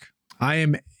doesn't work. I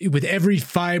am, with every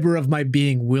fiber of my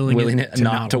being, willing it to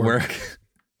not work.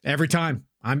 Every time.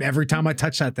 Every time I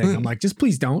touch that thing, I'm like, just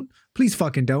please don't. Please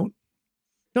fucking don't.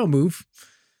 Don't move.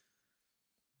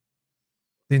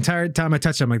 The entire time I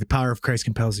touch it, I'm like, the power of Christ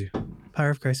compels you.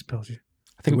 Power of Christ compels you.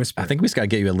 I think we just got to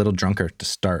get you a little drunker to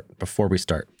start before we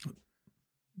start.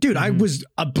 Dude, I was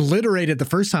obliterated the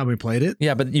first time we played it.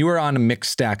 Yeah, but you were on a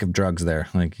mixed stack of drugs there.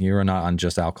 Like, you were not on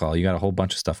just alcohol. You got a whole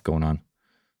bunch of stuff going on.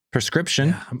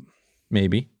 Prescription,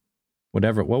 maybe.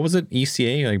 Whatever. What was it?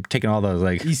 ECA? Like, taking all those,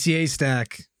 like... ECA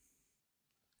stack.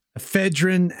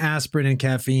 Ephedrine, aspirin, and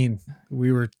caffeine.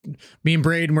 Me and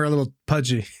Braden were a little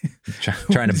pudgy.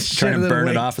 trying to burn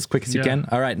it off as quick as you can.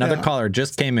 All right, another caller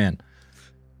just came in.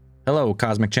 Hello,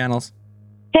 Cosmic Channels.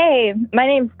 Hey, my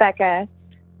name's Becca.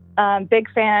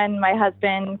 Big fan. My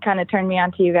husband kind of turned me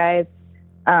on to you guys.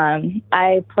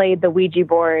 I played the Ouija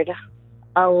board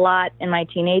a lot in my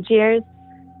teenage years.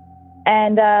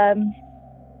 And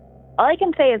all I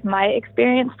can say is my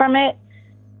experience from it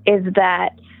is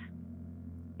that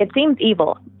it seems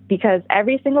evil, because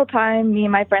every single time me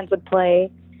and my friends would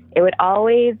play, it would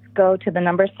always go to the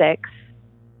number 6.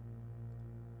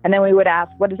 And then we would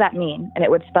ask, what does that mean? And it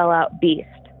would spell out beast.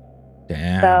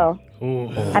 Damn. So,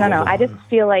 I don't know. I just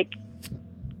feel like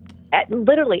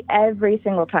literally every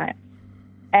single time.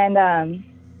 And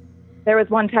there was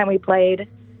one time we played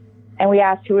and we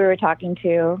asked who we were talking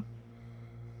to.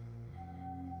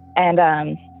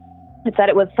 And it said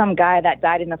it was some guy that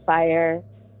died in a fire.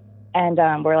 And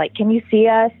we're like, can you see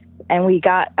us? And we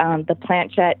got the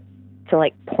planchette to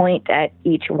like point at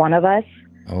each one of us.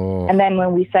 Oh. And then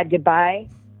when we said goodbye,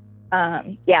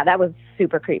 that was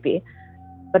super creepy.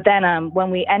 But then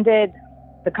when we ended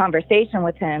the conversation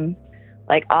with him,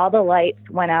 like all the lights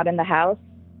went out in the house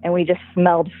and we just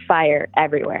smelled fire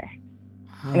everywhere.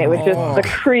 And it was just the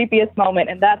creepiest moment.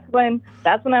 And that's when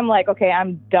I'm like, okay,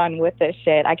 I'm done with this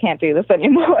shit. I can't do this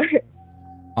anymore.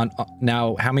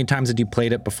 Now, how many times had you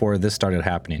played it before this started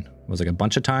happening? Was it like a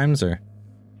bunch of times, or?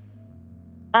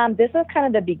 This was kind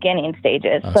of the beginning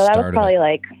stages. So that was probably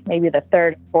like maybe the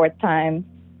 3rd, 4th time.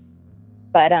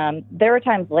 But there were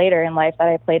times later in life that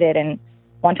I played it, and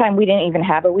one time we didn't even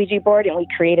have a Ouija board, and we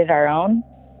created our own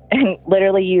and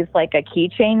literally used like a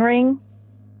keychain ring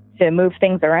to move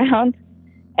things around,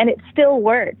 and it still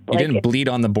worked. You didn't bleed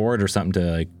on the board or something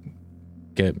to like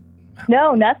get...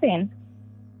 No, nothing.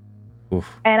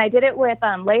 Oof. And I did it with,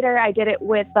 later I did it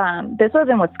with, this was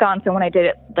in Wisconsin when I did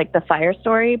it, like the fire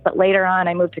story, but later on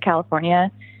I moved to California,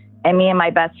 and me and my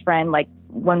best friend, like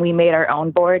when we made our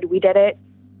own board, we did it.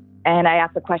 And I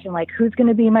asked the question, like, who's going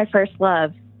to be my first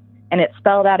love? And it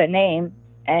spelled out a name.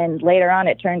 And later on,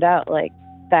 it turned out, like,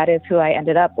 that is who I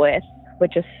ended up with,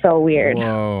 which is so weird.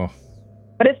 Whoa.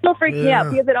 But it still freaks me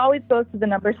out because it always goes to the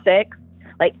number 6.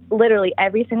 Like, literally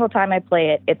every single time I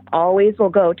play it, it always will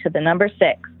go to the number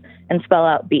 6 and spell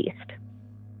out beast.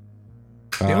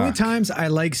 The only times I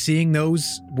like seeing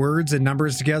those words and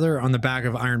numbers together on the back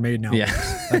of Iron Maiden albums.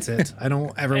 Yeah. That's it. I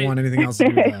don't ever want anything else to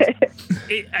do with that.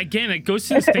 It goes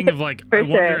to this thing of like, I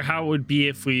wonder how it would be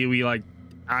if we like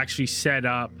actually set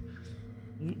up.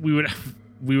 We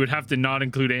would have to not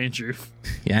include Andrew.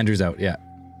 Yeah, Andrew's out. Yeah.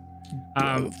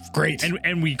 Great.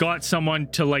 And we got someone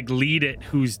to like lead it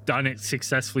who's done it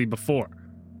successfully before.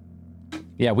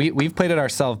 Yeah, we've played it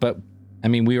ourselves, but I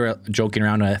mean, we were joking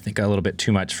around, I think, a little bit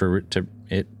too much for to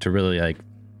really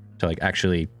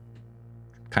actually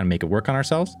kind of make it work on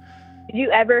ourselves. Did you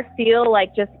ever feel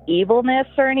like just evilness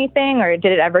or anything, or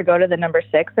did it ever go to the number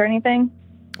 6 or anything?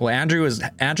 Well, Andrew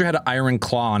had an iron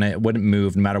claw on it. It wouldn't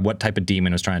move no matter what type of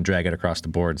demon was trying to drag it across the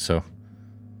board. So.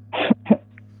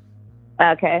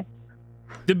 Okay.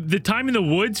 The time in the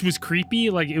woods was creepy,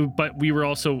 but we were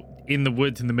also in the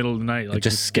woods in the middle of the night. Like,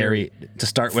 just scary to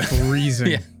start with.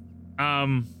 Freezing. Yeah.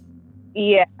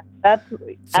 Yeah,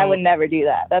 I would never do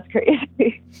that. That's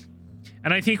crazy.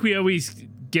 And I think we always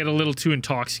get a little too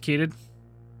intoxicated.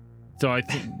 So I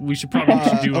think we should probably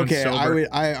do one sober.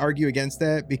 I argue against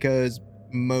that because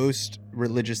most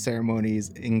religious ceremonies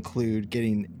include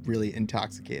getting really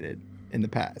intoxicated in the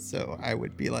past. So I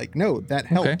would be like, no, that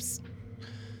helps. Okay.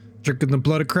 Drinking the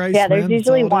blood of Christ. Yeah, there's man.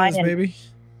 usually wine, baby.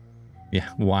 Yeah,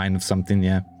 wine of something.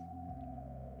 Yeah.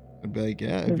 I'd be like,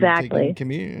 yeah, exactly.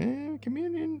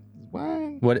 Communion,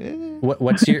 wine.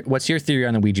 What's your theory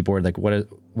on the Ouija board? Like,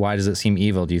 why does it seem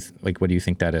evil? What do you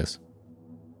think that is?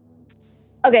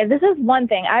 Okay, this is one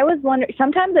thing. I was wondering,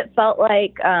 sometimes it felt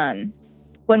like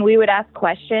when we would ask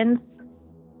questions,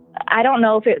 I don't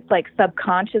know if it's like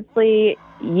subconsciously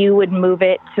you would move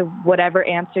it to whatever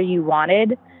answer you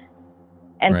wanted.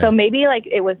 And so Right. maybe like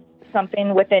it was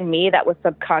something within me that was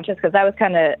subconscious, because I was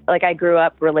kind of like, I grew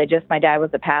up religious. My dad was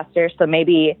a pastor. So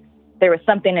maybe there was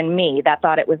something in me that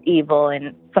thought it was evil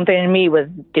and something in me was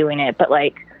doing it. But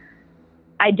like,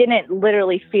 I didn't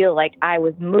literally feel like I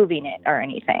was moving it or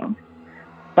anything.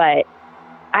 But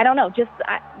I don't know, just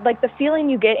like the feeling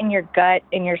you get in your gut,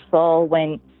 in your soul,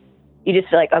 when you just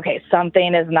feel like, okay,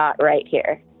 something is not right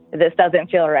here. This doesn't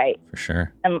feel right. For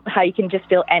sure. And how you can just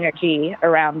feel energy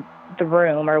around the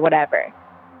room or whatever.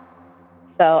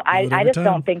 So I just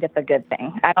don't think it's a good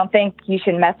thing. I don't think you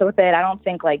should mess with it. I don't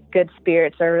think like good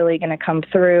spirits are really going to come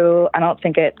through. I don't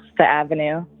think it's the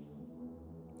avenue.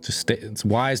 It's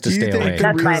wise to Do you stay think away. the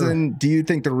That's my- reason? Do you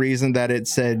think the reason that it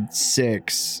said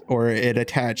 6 or it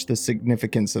attached the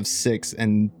significance of 6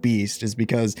 and beast is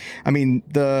because, I mean,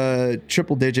 the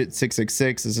triple digit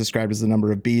 666 is described as the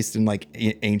number of beast in like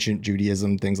ancient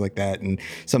Judaism, things like that, and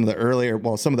some of the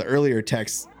earlier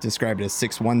texts described it as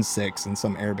 616, and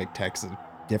some Arabic texts it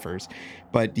differs.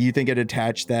 But do you think it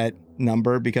attached that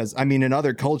number? Because I mean, in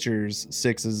other cultures,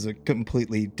 6 is a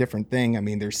completely different thing. I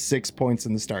mean, there's 6 points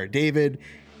in the Star of David.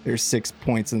 There's 6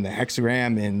 points in the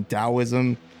hexagram in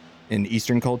Taoism, in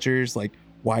Eastern cultures. Like,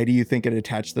 why do you think it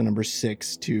attached the number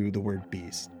 6 to the word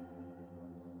beast?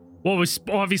 Well, it was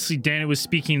obviously Dana was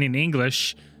speaking in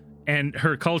English and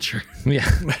her culture. Yeah.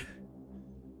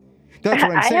 That's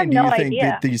what I'm I saying. have Do no you think idea.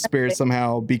 that these spirits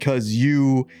somehow, because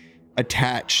you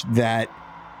attach that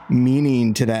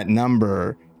meaning to that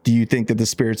number, do you think that the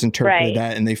spirits interpreted Right.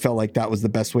 that and they felt like that was the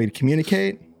best way to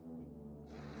communicate?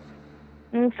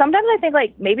 Sometimes I think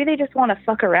like maybe they just want to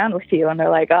fuck around with you and they're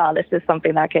like, oh, this is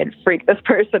something that could freak this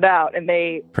person out, and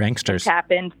they Pranksters.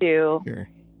 tap into. Sure.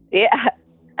 Yeah.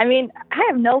 I mean, I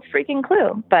have no freaking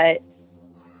clue, but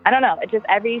I don't know. It just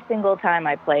every single time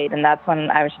I played, and that's when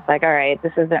I was just like, all right,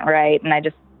 this isn't right. And I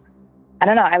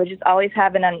don't know. I would just always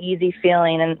have an uneasy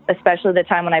feeling, and especially the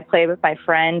time when I played with my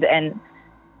friend. And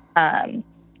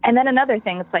then another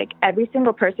thing, it's like every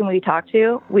single person we talked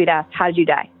to, we'd ask, how'd you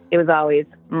die? It was always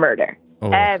murder. Oh,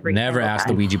 Every never single ask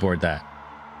time. the Ouija board that.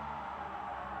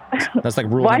 That's like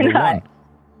rule Why number not? 1.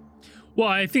 Well,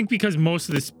 I think because most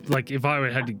of this, like if I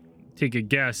had to take a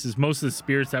guess, is most of the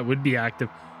spirits that would be active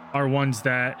are ones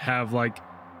that have like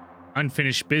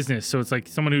unfinished business. So it's like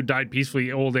someone who died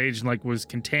peacefully, old age, and like was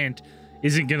content,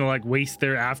 isn't gonna like waste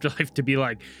their afterlife to be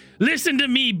like, listen to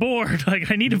me, bored. Like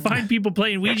I need to find people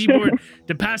playing Ouija board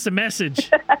to pass a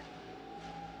message.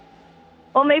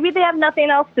 Well, maybe they have nothing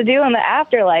else to do in the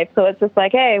afterlife, so it's just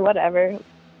like, hey, whatever,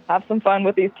 have some fun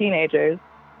with these teenagers.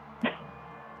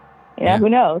 Yeah. Who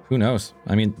knows? Who knows?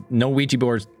 I mean, no Ouija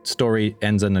board story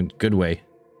ends in a good way,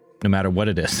 no matter what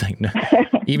it is. Like, no,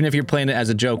 even if you're playing it as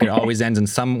a joke, it always ends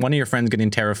in one of your friends getting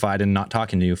terrified and not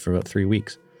talking to you for about 3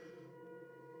 weeks.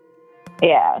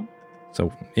 Yeah.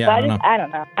 So yeah, But I don't know. I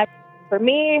don't know. For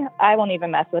me, I won't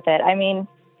even mess with it. I mean,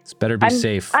 It's better to be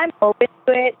safe. I'm open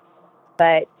to it,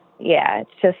 but yeah,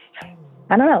 it's just,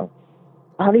 I don't know,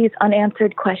 all these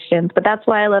unanswered questions. But that's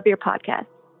why I love your podcast,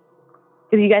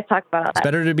 because you guys talk about It's that.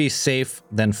 better to be safe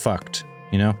than fucked,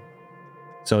 you know?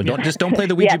 So don't play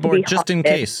the Ouija Yeah, to board be just in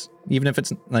haunted. case. Even if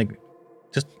it's like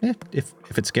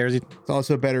if it scares you. It's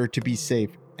also better to be safe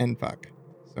and fuck.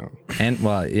 So And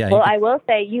well, yeah. Well, I will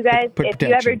say, you guys, Put if you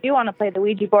ever protection. do want to play the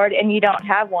Ouija board and you don't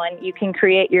have one, you can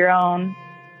create your own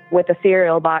with a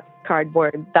cereal box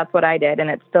cardboard. That's what I did, and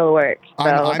it still works. So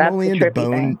I'm that's only the into trippy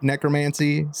bone thing.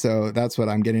 necromancy, so that's what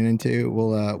I'm getting into.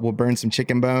 We'll burn some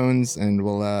chicken bones and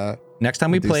we'll Next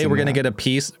time we do play, some, we're gonna get a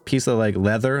piece of like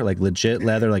leather, like legit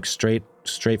leather, like straight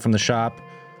from the shop.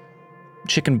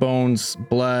 Chicken bones,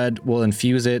 blood. We'll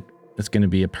infuse it. It's gonna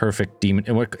be a perfect demon.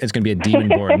 It's gonna be a demon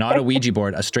board, not a Ouija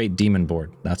board, a straight demon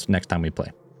board. That's next time we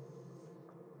play.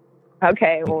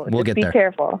 Okay, well, We'll just get be there.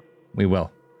 careful. We will.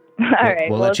 All right,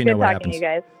 we'll well, let it's you know good what talking to happens. you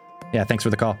guys. Yeah, thanks for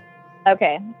the call.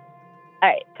 Okay. All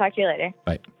right, talk to you later.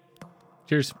 Bye.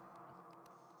 Cheers.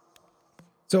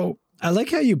 So I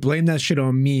like how you blame that shit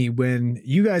on me when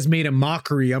you guys made a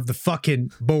mockery of the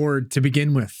fucking board to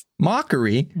begin with.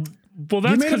 Mockery. Well, You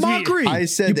that's made a because mockery. I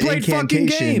said you the played fucking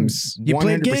incantation. games. You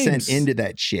played 100% games. into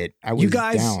that shit. I was You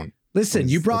guys, down. listen,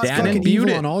 you brought Dan fucking imbued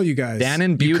evil it. on all you guys. Dan You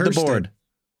imbued the cursed it. board.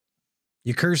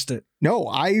 You cursed it. No,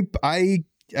 I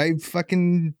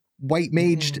fucking white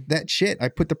maged that shit. I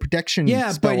put the protection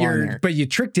Yeah, spell but on there. but you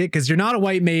tricked it because you're not a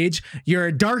white mage. You're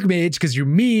a dark mage because you're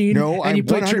mean. No, and you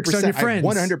play tricks on your 100%. friends.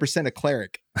 I'm 100% a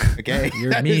cleric. Okay,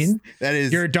 You're That is- mean. that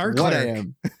is You're a dark what cleric.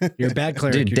 I am. You're a bad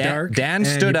cleric. Dude, you're Dan- dark. Dan and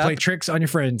stood you play up. tricks on your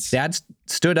friends. Dad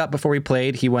stood up before he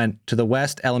played. He went to the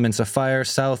west, elements of fire,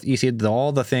 south, east. He did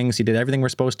all the things. He did everything we're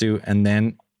supposed to. And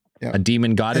then Yeah. a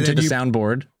demon got And into the then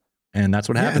soundboard. And that's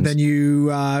what Yeah, happens. and then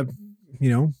you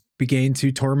began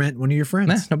to torment one of your friends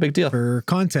Nah, no big deal. for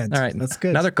content. All right, That's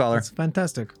good. another caller. That's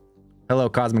fantastic. Hello,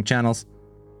 Cosmic Channels.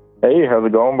 Hey, how's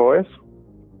it going, boys?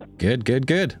 Good, good,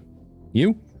 good.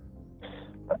 You?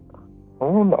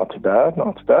 Oh, not too bad,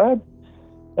 not too bad.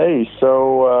 Hey,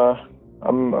 so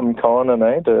I'm calling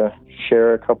tonight to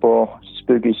share a couple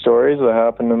spooky stories that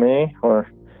happened to me, or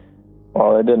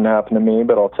well, they didn't happen to me,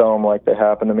 but I'll tell them like they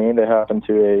happened to me. They happened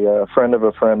to a friend of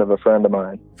a friend of a friend of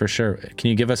mine. For sure. Can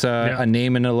you give us a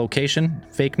name and a location?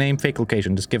 Fake name, fake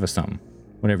location. Just give us something.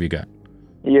 Whatever you got.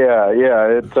 Yeah,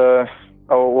 it's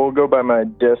we'll go by my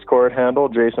Discord handle,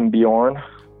 Jason Bjorn.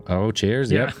 Oh,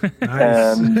 cheers. Yeah. Yep.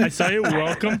 Nice. And I saw you.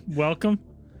 Welcome.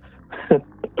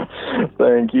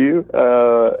 thank you.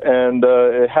 And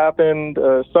it happened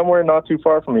somewhere not too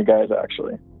far from you guys,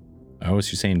 actually. Oh,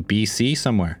 so you're saying BC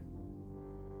somewhere?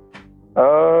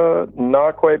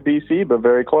 Not quite BC, but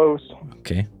very close.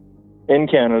 Okay. In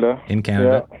Canada. In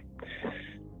Canada.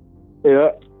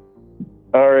 Yeah.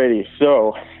 Alrighty.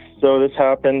 So this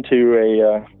happened to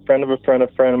a friend of a friend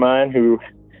of mine who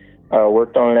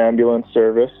worked on an ambulance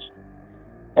service,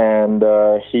 and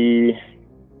he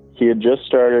had just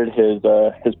started his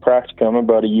practicum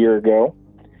about a year ago,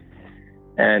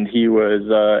 and he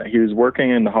was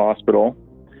working in the hospital,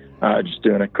 just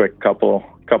doing a quick couple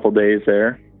days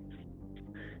there,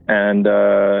 and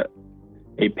a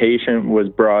patient was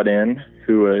brought in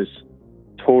who was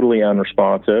totally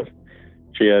unresponsive.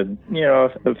 She had,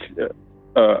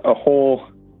 a whole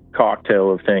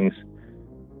cocktail of things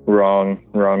wrong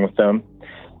with them.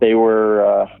 They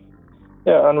were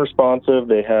unresponsive.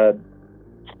 They had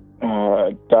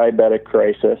diabetic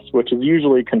crisis, which is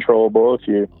usually controllable if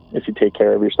you take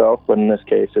care of yourself, but in this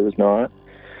case it was not.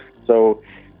 So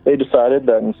they decided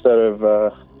that instead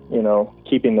of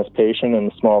keeping this patient in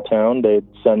a small town, they'd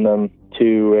send them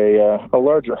to a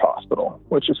larger hospital,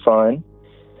 which is fine.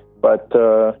 But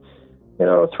throughout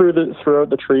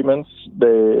the treatments,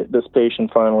 this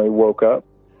patient finally woke up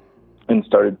and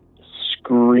started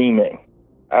screaming,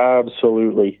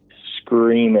 absolutely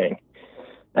screaming.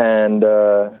 And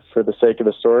for the sake of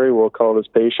the story, we'll call this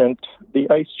patient the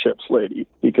Ice Chips Lady,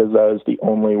 because that is the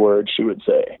only word she would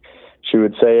say. She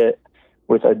would say it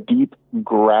with a deep,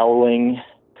 growling,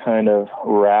 kind of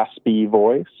raspy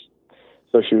voice.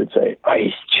 So she would say,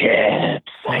 "Ice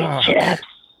chips, ice chips."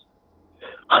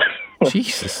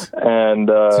 Jesus. And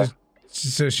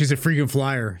So she's a freaking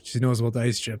flyer. She knows about the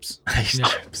ice chips. Ice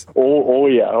chips. oh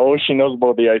yeah, she knows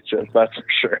about the ice chips, that's for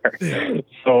sure.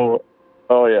 So,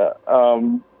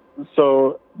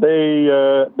 so they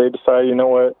decide, you know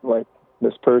what, like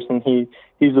this person,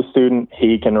 he's a student,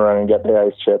 he can run and get the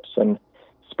ice chips and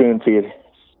spoon feed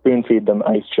them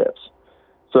ice chips.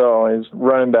 So he's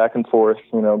running back and forth,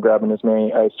 grabbing as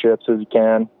many ice chips as he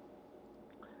can.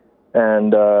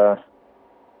 And, the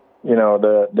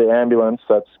ambulance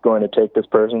that's going to take this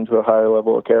person to a higher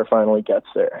level of care finally gets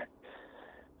there.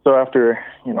 So after,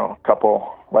 a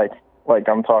couple, like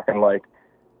I'm talking like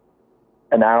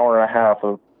an hour and a half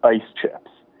of ice chips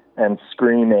and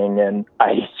screaming and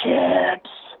ice chips,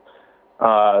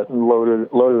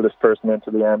 loaded this person into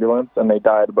the ambulance, and they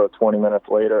died about 20 minutes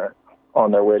later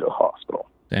on their way to the hospital.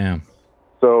 Damn.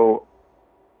 So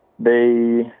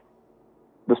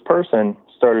this person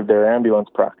started their ambulance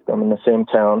practicum in the same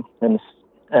town and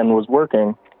was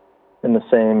working in the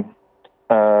same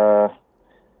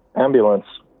ambulance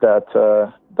that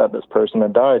this person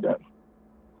had died in.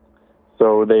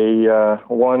 So they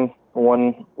one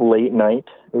late night,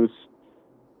 it was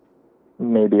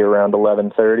maybe around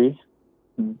 11:30.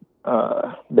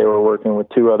 They were working with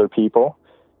two other people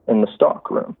in the stock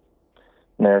room,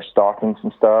 and they're stocking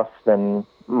some stuff and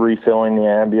refilling the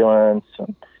ambulance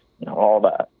and all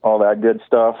that good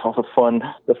stuff, all the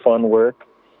fun work.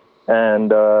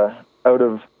 And out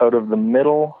of the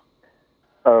middle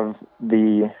of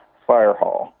the fire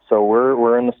hall, so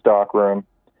we're in the stock room,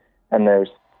 and there's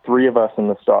three of us in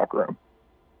the stock room,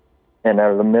 and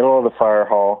out of the middle of the fire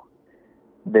hall,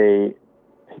 they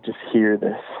just hear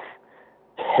this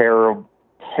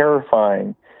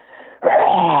terrifying,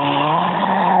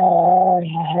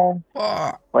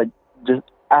 like just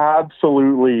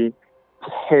absolutely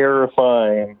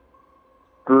terrifying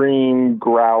scream,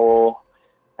 growl,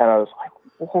 and I was like,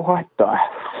 what the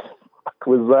fuck fuck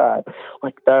was that?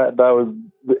 Like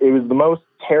it was the most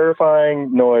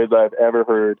terrifying noise I've ever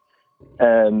heard.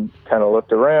 And kind of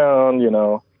looked around,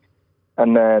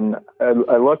 and then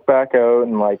I looked back out,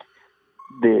 and like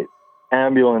the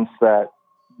ambulance that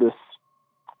this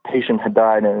patient had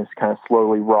died in is kind of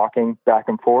slowly rocking back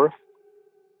and forth.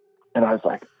 And I was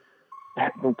like,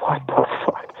 what the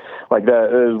fuck? Like,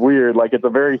 that is weird. Like, it's a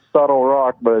very subtle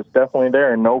rock, but it's definitely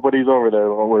there, and nobody's over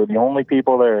there. We're the only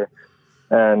people there.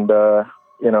 And, I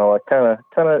kind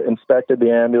of inspected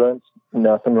the ambulance.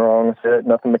 Nothing wrong with it.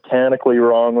 Nothing mechanically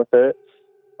wrong with it.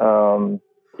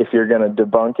 If you're going to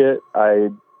debunk it, I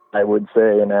would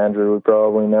say, and Andrew would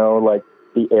probably know, like,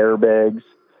 the airbags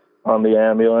on the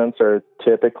ambulance are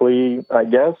typically, I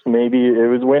guess, maybe it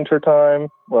was wintertime.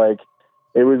 Like,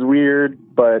 it was weird.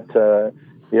 But the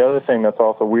other thing that's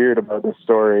also weird about this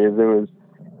story is it was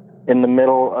in the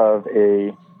middle of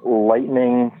a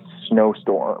lightning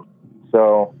snowstorm.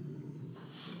 So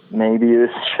maybe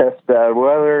it's just bad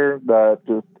weather that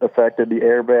just affected the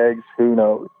airbags. Who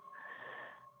knows?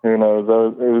 It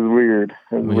was weird.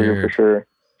 It was weird for sure.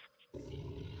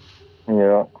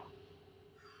 Yeah.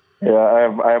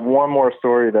 Yeah, I have one more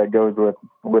story that goes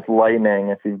with lightning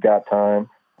if you've got time.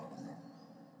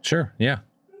 Sure, yeah.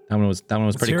 That one was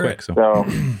pretty quick. So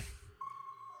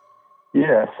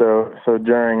yeah, so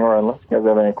during, or unless you guys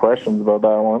have any questions about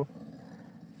that one.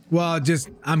 Well,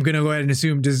 I'm gonna go ahead and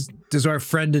assume does our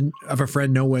friend of a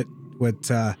friend know what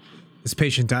this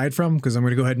patient died from? Because I'm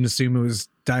gonna go ahead and assume it was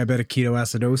diabetic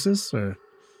ketoacidosis, or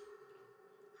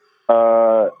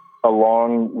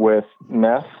along with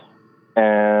meth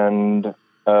and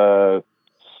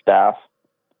staph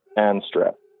and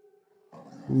strep.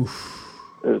 Oof.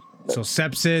 So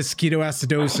sepsis,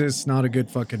 ketoacidosis, not a good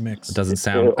fucking mix. It doesn't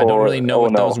sound. I don't really know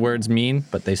what those words mean,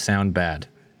 but they sound bad.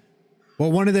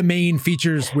 Well, one of the main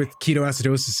features with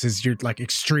ketoacidosis is your like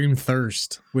extreme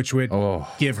thirst, which would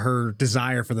give her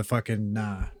desire for the fucking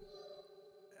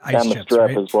ice and chips, the strep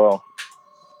right? as well.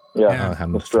 Yeah,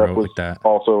 having the the throat strep was like that.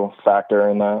 also factor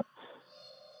in that.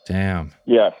 Damn.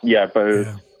 Yeah,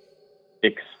 but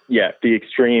the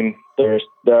extreme thirst.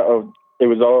 It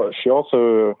was all. She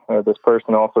also, this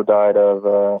person also died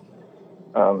of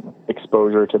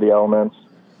exposure to the elements.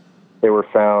 They were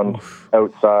found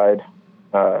outside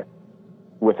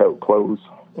without clothes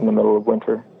in the middle of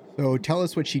winter. So tell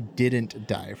us what she didn't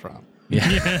die from.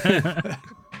 Yeah.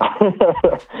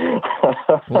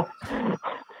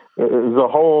 It was a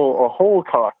whole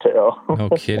cocktail. No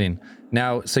kidding.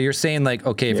 Now, so you're saying like,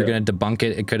 okay, if you're going to debunk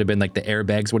it, it could have been like the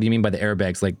airbags. What do you mean by the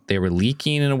airbags? Like they were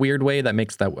leaking in a weird way that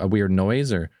makes that a weird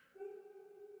noise, or?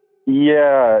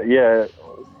 Yeah.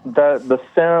 The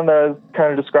sound that I was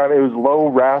kind of describing, it was low,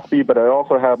 raspy, but it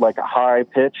also had like a high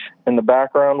pitch in the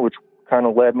background, which kind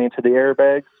of led me to the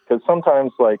airbags. Because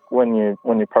sometimes, like when you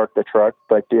park the truck,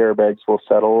 like the airbags will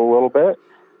settle a little bit.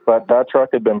 But that truck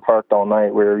had been parked all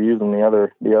night. We were using the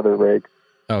other rig.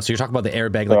 Oh, so you're talking about the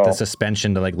airbag, like the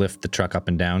suspension to like lift the truck up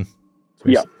and down?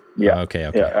 Yeah. Oh,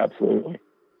 okay. Yeah, absolutely.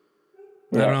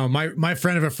 I don't know. My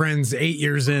friend of a friend's 8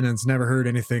 years in and's never heard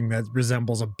anything that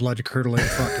resembles a blood-curdling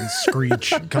fucking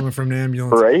screech coming from an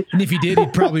ambulance. Right? And if he did,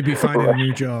 he'd probably be finding a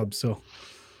new job. So,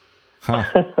 Yeah,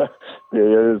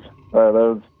 that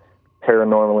was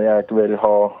paranormally activated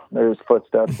hall. There's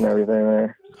footsteps and everything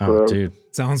there. Oh, dude,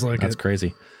 sounds like that's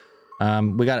crazy.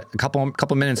 We got a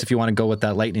couple minutes if you want to go with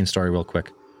that lightning story real quick.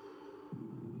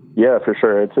 Yeah, for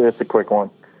sure. It's a quick one.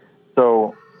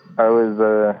 So I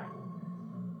was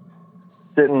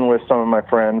sitting with some of my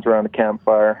friends around a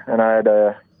campfire, and I had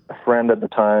a friend at the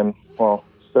time. Well,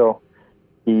 still,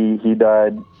 he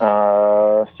died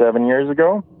 7 years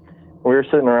ago. We were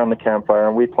sitting around the campfire,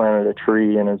 and we planted a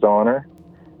tree in his honor.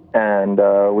 And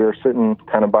we were sitting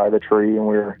kind of by the tree, and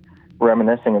we were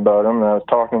reminiscing about him. And I was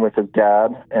talking with his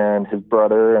dad and his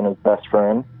brother and his best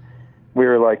friend. We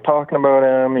were like talking about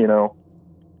him,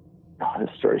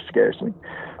 this story scares me,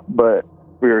 but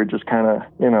we were just kind of,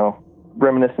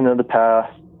 reminiscing of the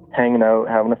past, hanging out,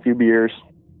 having a few beers,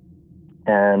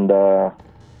 and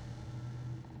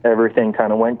everything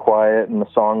kind of went quiet, and the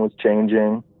song was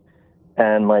changing.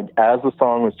 And like, as the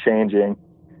song was changing,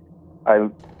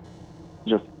 it's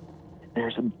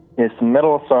the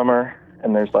middle of summer,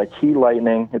 and there's like heat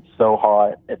lightning. It's so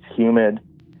hot, it's humid,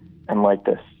 and like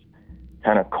this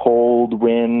kind of cold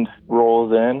wind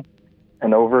rolls in,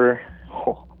 and over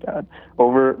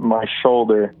my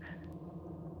shoulder,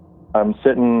 I'm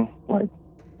sitting, like,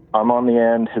 I'm on the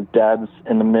end, his dad's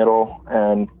in the middle,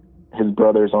 and his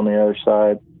brother's on the other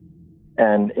side.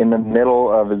 And in the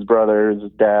middle of his brother is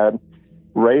his dad.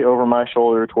 Right over my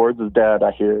shoulder towards his dad,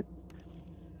 I hear,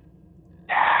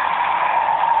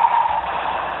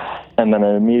 and then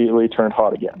it immediately turned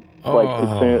hot again. Like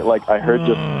as soon, like I heard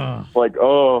just like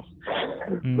I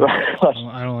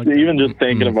don't like even just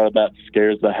thinking about that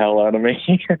scares the hell out of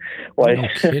me. Like No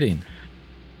kidding.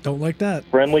 Don't like that.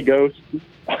 friendly ghost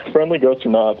or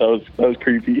not, that was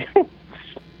creepy.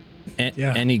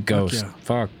 Yeah. Any Fuck ghost. yeah.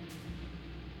 Fuck.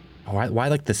 Why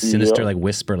like the sinister Yeah. like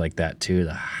whisper like that too?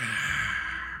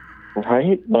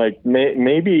 Right? Like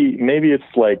maybe it's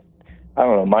like, I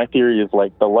don't know. My theory is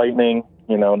like the lightning.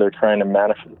 You know, they're trying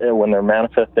to when they're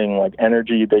manifesting like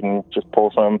energy, they can just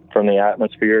pull some from the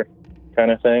atmosphere,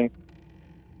 kind of thing.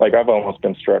 Like I've almost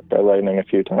been struck by lightning a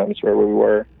few times where we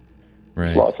were.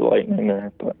 Right. Lots of lightning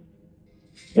there, but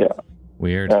yeah,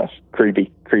 Weird. that's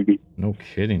creepy. No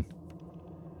kidding.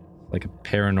 Like a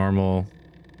paranormal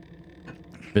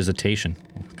visitation.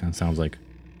 Kind of sounds like.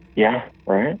 Yeah,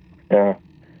 right. Yeah.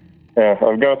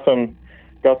 I've got some.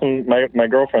 My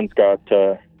girlfriend's got.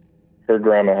 Her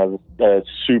grandma has a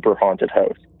super haunted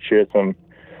house. She has some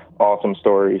awesome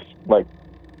stories, like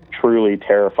truly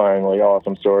terrifyingly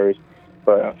awesome stories.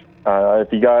 But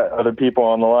if you got other people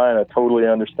on the line, I totally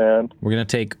understand. We're gonna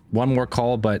take one more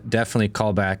call, but definitely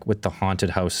call back with the haunted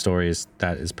house stories.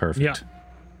 That is perfect.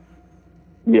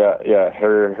 Yeah. Yeah.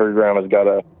 Her grandma's got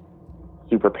a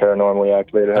super paranormally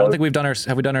activated I house. don't think we've done our.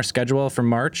 Have we done our schedule for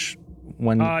March?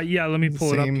 When Yeah, let me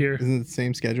pull it up here. Isn't it the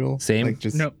same schedule? Same? Like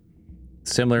just, No.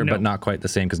 similar, No. but not quite the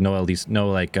same because no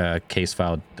case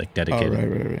filed like Oh,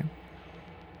 dedicated. right.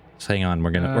 So hang on, we're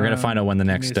gonna find out when the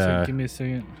next Give me a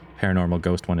second. paranormal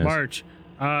ghost one is. March.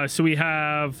 So we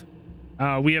have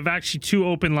actually 2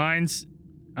 open lines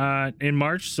in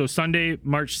March. So Sunday,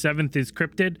 March 7th is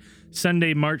cryptid.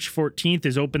 Sunday, March 14th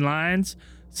is open lines.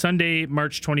 Sunday,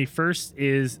 March 21st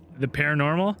is the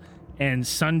paranormal. And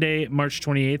Sunday, March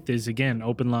 28th is again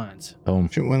open lines. Boom.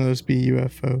 Shouldn't one of those be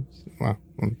UFOs? Wow.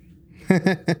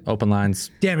 Open lines.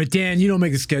 Damn it, Dan! You don't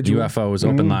make the schedule. UFOs.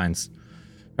 Open lines.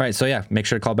 All right. So yeah, make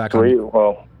sure to call back Sweet. on.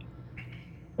 Well,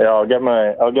 yeah, I'll get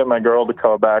my girl to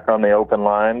call back on the open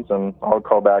lines, and I'll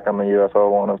call back on the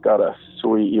UFO one. I've got a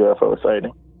sweet UFO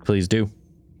sighting. Please do.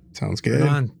 Sounds Right good.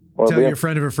 on. Well, Tell yeah. your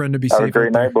friend of a friend to be Have safe. a great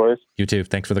out there. night, boys. You too.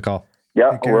 Thanks for the call.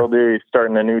 Yeah, Take care. we'll be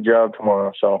starting a new job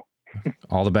tomorrow. So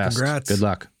All the best. Congrats. Good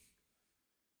luck.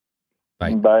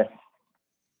 Bye. bye.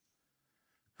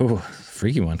 Ooh,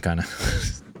 freaky one, kind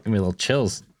of. Give me a little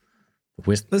chills.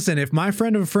 Listen, if my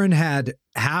friend of a friend had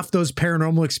half those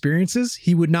paranormal experiences,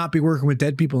 he would not be working with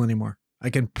dead people anymore. I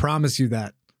can promise you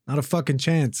that. Not a fucking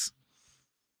chance.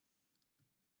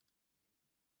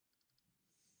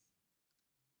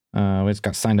 We just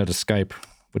got signed out of Skype,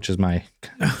 which is my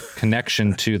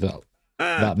connection to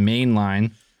that main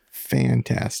line.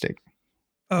 Fantastic.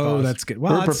 Oh, that's good.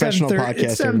 Well, We're a it's professional 7:30 podcast,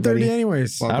 It's 7:30 everybody.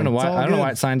 anyways. I don't know It's why. all I don't know good.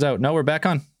 why it signs out. No, we're back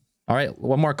on. All right,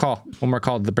 one more call. One more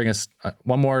call to bring us.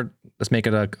 One more. Let's make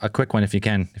it a quick one if you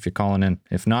can. If you're calling in.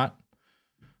 If not,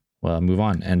 well, move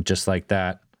on. And just like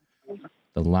that,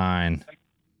 the line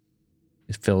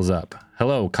it fills up.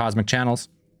 Hello, Cosmic Channels.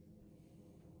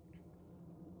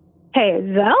 Hey,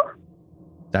 Zell?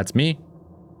 That's me.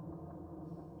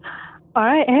 All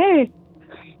right. Hey,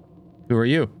 Who are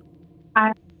you?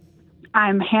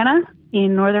 I'm Hannah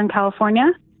in Northern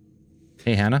California.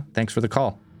 Hey, Hannah. Thanks for the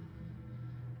call.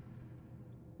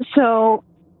 So,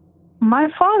 my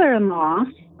father-in-law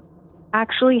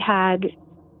actually had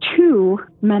 2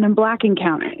 Men in Black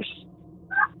encounters.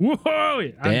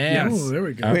 Whoa! Damn. Oh, there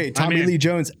we go. Wait, Tommy in. Lee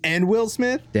Jones and Will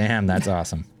Smith? Damn, that's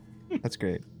awesome. That's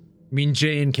great. You mean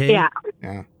J and K? Yeah.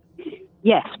 Yeah.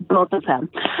 Yes, both of them.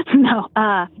 No.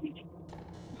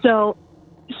 So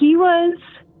he was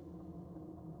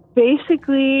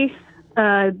basically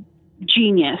a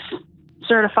genius,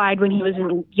 certified when he was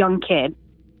a young kid.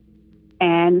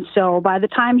 And so by the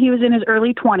time he was in his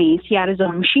early 20s, he had his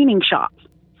own machining shop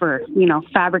for,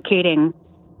 fabricating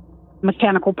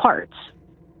mechanical parts.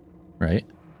 Right.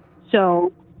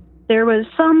 So there was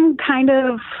some kind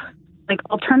of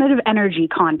alternative energy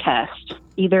contest,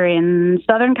 either in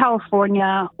Southern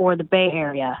California or the Bay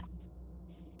Area.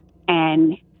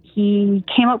 And he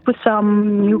came up with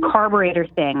some new carburetor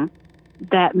thing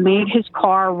that made his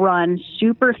car run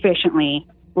super efficiently,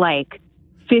 like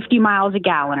 50 miles a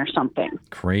gallon or something,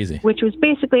 Crazy. which was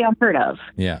basically unheard of.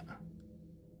 Yeah.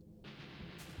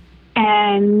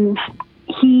 And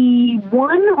he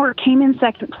won or came in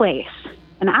second place.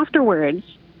 And afterwards,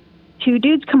 2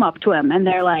 dudes come up to him and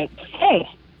they're like, hey,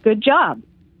 good job.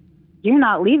 You're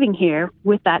not leaving here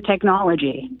with that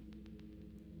technology.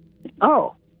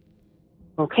 Oh,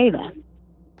 okay then.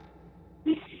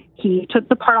 He took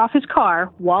the part off his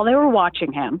car while they were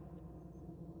watching him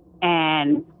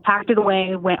and packed it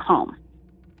away, went home.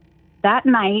 That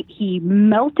night, he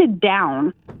melted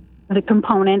down the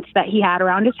components that he had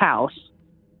around his house,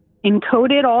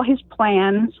 encoded all his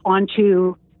plans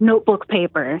onto notebook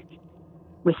paper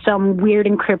with some weird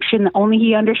encryption that only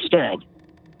he understood,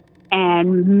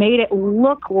 and made it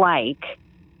look like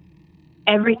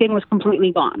everything was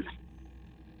completely gone.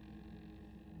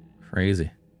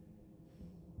 Crazy.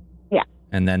 Yeah.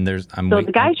 And then I'm So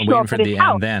the guys I'm show waiting up for at his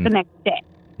house then. the next day.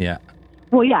 Yeah.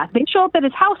 Well, yeah, they show up at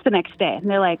his house the next day, and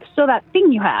they're like, so that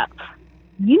thing you have,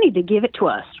 you need to give it to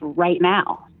us right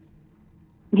now.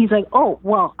 And he's like, oh,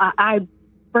 well, I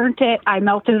burnt it. I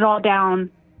melted it all down.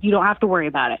 You don't have to worry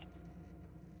about it.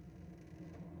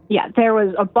 Yeah, there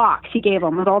was a box he gave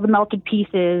them with all the melted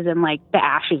pieces and, like, the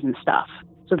ashes and stuff.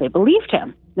 So they believed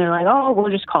him. They're like, oh, we'll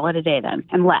just call it a day then,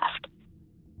 and left.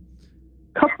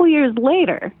 A couple years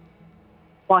later,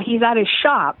 while he's at his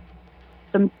shop,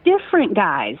 some different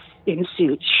guys in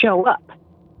suits show up.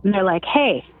 And they're like,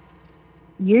 hey,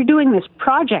 you're doing this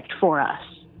project for us.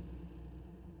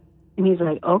 And he's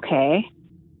like, okay.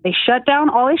 They shut down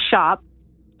all his shop,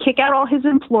 kick out all his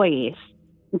employees,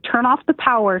 and turn off the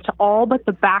power to all but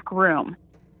the back room.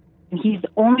 And he's the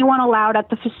only one allowed at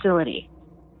the facility.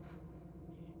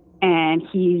 And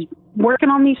he's working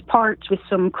on these parts with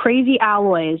some crazy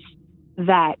alloys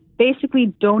that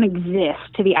basically don't exist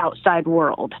to the outside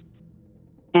world.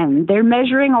 And they're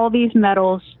measuring all these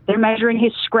metals. They're measuring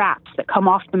his scraps that come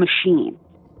off the machine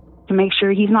to make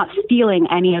sure he's not stealing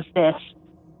any of this,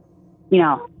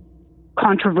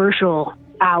 controversial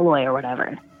alloy or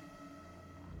whatever.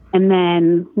 And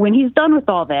then when he's done with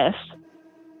all this,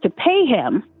 to pay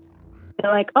him,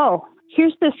 they're like, oh,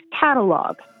 here's this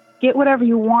catalog. Get whatever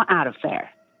you want out of there.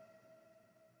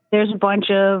 There's a bunch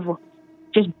of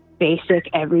just basic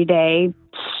everyday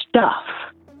stuff.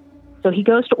 So he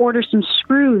goes to order some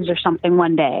screws or something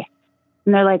one day.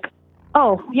 And they're like,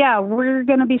 oh, yeah, we're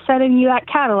going to be sending you that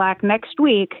Cadillac next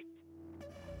week.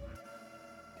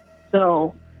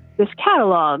 So this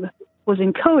catalog was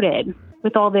encoded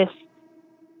with all this,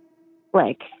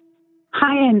 like,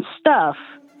 high-end stuff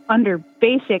under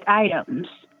basic items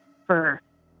for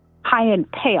high-end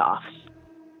payoffs.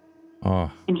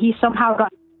 Oh. And he somehow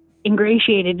got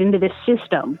ingratiated into this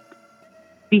system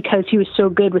because he was so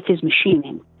good with his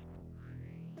machining.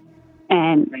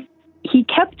 And he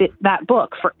kept that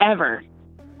book forever,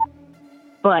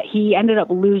 but he ended up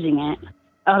losing it.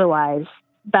 Otherwise,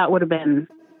 that would have been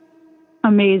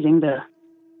amazing to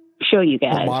show you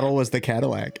guys. What model was the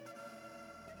Cadillac?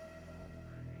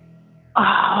 Oh,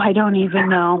 I don't even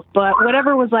know. But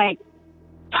whatever was, like,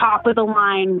 top of the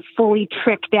line, fully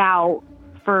tricked out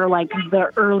for, like,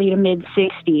 the early to mid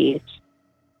 60s.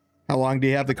 How long do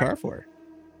you have the car for?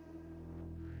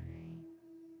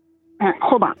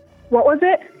 Hold on. What was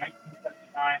it?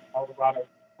 1979 Eldorado.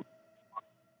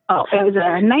 Oh, it was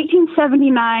a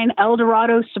 1979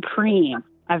 Eldorado Supreme,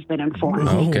 I've been informed.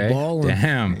 Okay. ballin'.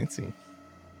 Damn. Fancy.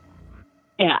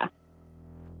 Yeah.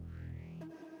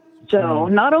 So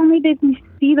not only did he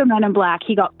see the Men in Black,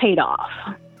 he got paid off.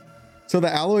 So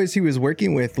the alloys he was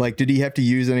working with, like, did he have to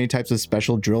use any types of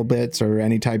special drill bits or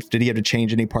any types? Did he have to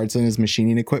change any parts in his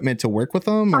machining equipment to work with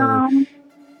them? Or?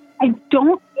 I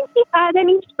don't think he had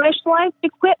any specialized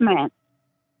equipment.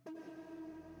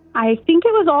 I think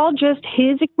it was all just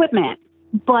his equipment,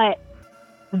 but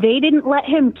they didn't let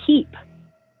him keep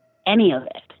any of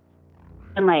it.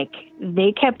 And, like,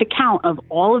 they kept account of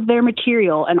all of their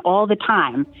material and all the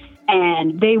time.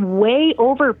 And they way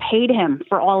overpaid him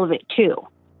for all of it, too.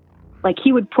 Like,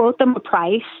 he would quote them a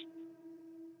price,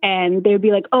 and they'd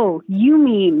be like, oh, you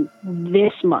mean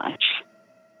this much?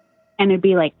 And it'd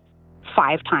be, like,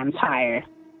 5 times higher.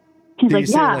 He's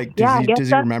like, does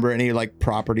he remember any, like,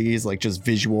 properties, like, just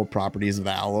visual properties of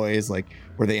the alloys? Like,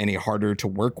 were they any harder to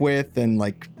work with than,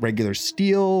 like, regular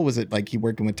steel? Was it, like, he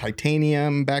working with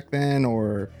titanium back then,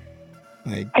 or,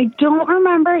 like... I don't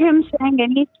remember him saying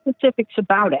any specifics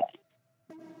about it.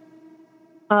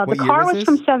 The car was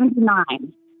from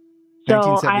 79.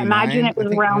 So I imagine it was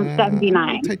around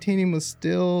 79. Titanium was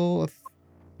still...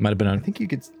 Might have been on. I think you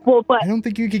could. Well, but I don't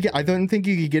think you could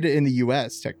get it in the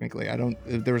U.S. technically.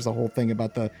 There was a whole thing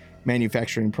about the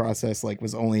manufacturing process, like,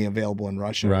 was only available in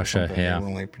Russia. Russia, yeah. They were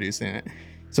only producing it.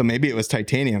 So maybe it was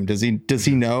titanium. Does he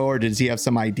know, or does he have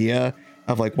some idea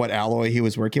of, like, what alloy he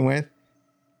was working with?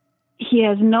 He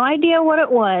has no idea what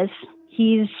it was.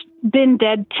 He's been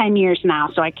dead 10 years now,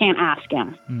 so I can't ask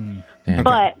him.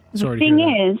 But the thing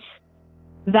is,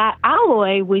 that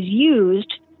alloy was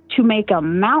used to make a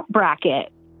mount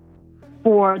bracket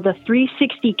for the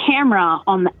 360 camera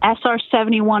on the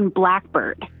SR-71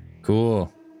 Blackbird.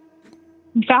 Cool.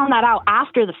 We found that out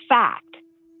after the fact.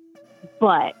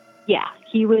 But, yeah,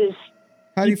 he was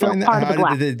How do you He's find that? part of the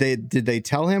How black. did they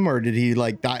tell him, or did he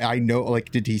like I know,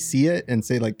 like did he see it and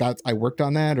say like that's I worked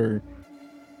on that, or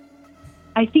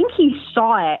I think he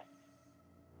saw it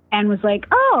and was like,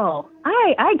 "Oh,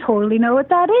 I totally know what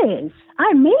that is.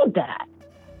 I made that."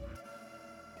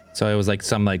 So it was like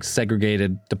some like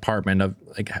segregated department of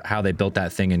like how they built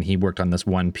that thing, and he worked on this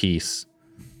one piece,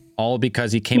 all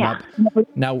because he came up.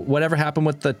 Now, whatever happened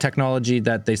with the technology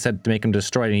that they said to make him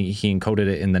destroy it, he encoded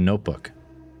it in the notebook.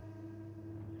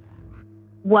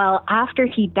 Well, after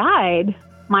he died,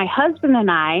 my husband and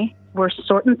I were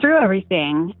sorting through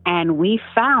everything, and we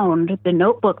found the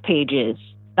notebook pages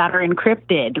that are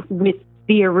encrypted with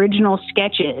the original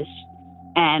sketches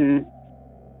and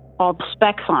all the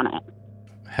specs on it.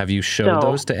 Have you showed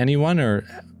those to anyone, or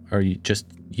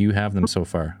you have them so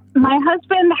far? My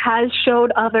husband has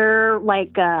showed other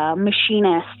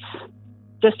machinists,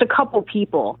 just a couple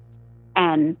people,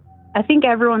 and I think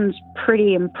everyone's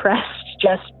pretty impressed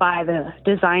just by the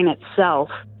design itself.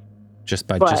 Just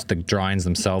the drawings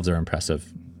themselves are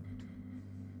impressive.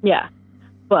 Yeah,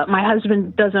 but my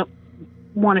husband doesn't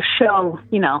want to show,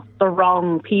 the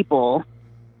wrong people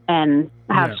and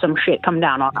have some shit come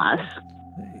down on us.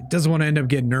 Doesn't want to end up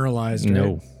getting neuralized, right?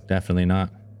 No, definitely not.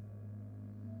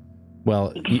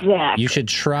 Well, you should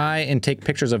try and take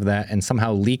pictures of that and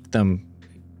somehow leak them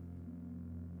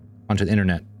onto the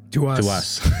internet. To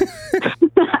us.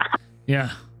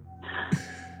 Yeah.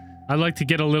 I'd like to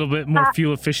get a little bit more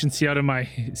fuel efficiency out of my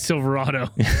Silverado.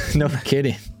 No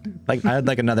kidding. Like I had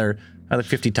like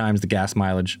 50 times the gas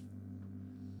mileage.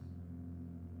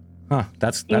 Huh,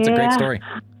 that's a great story.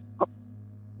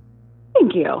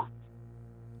 Thank you.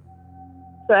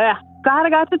 So yeah, glad I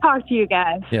got to talk to you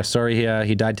guys. Yeah, sorry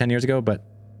he died 10 years ago, but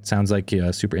sounds like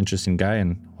a super interesting guy,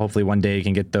 and hopefully one day you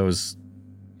can get those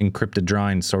encrypted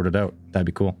drawings sorted out. That'd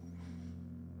be cool.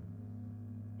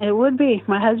 It would be.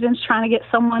 My husband's trying to get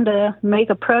someone to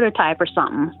make a prototype or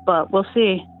something, but we'll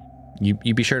see. You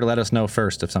be sure to let us know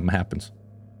first if something happens.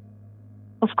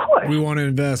 Of course. We want to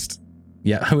invest.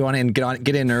 Yeah, we want to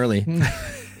get in early.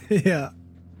 Yeah.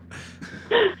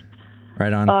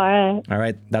 Right on. All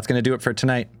right. That's going to do it for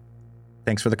tonight.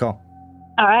 Thanks for the call.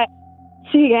 All right.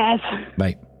 See you guys.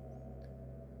 Bye.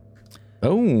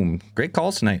 Boom. Great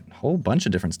calls tonight. Whole bunch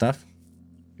of different stuff.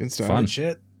 Good stuff. Fun.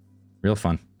 Shit. Real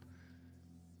fun.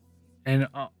 And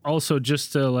also,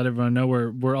 just to let everyone know,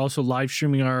 we're also live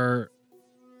streaming our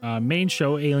main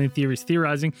show, Alien Theories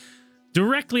Theorizing,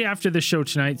 directly after the show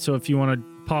tonight. So if you want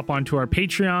to pop onto our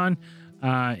Patreon,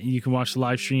 you can watch the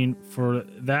live stream for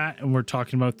that. And we're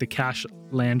talking about the Cash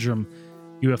Landrum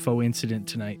UFO incident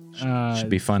tonight. Should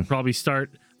be fun. Probably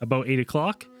start about 8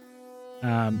 o'clock.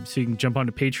 So you can jump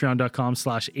onto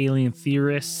patreon.com/Alien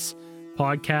Theorists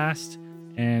podcast.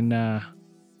 And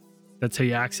that's how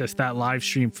you access that live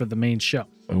stream for the main show.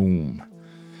 Boom.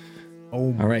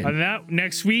 Oh, all right. On that,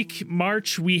 next week,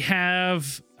 March, we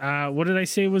have, what did I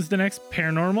say was the next?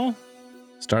 Paranormal?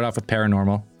 Start off with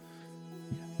paranormal.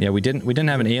 Yeah, we didn't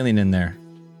have an alien in there.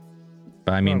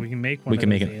 But I mean, we can make one. We can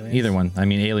make it aliens. either one. I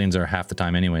mean, aliens are half the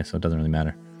time anyway, so it doesn't really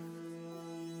matter.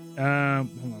 Hold on,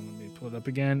 let me pull it up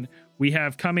again. We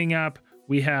have coming up,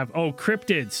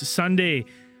 cryptids, Sunday,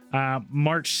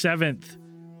 March 7th.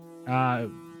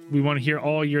 We want to hear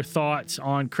all your thoughts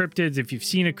on cryptids. If you've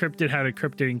seen a cryptid, had a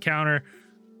cryptid encounter.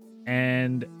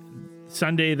 And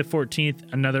Sunday the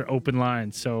 14th, another open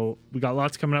line. So we got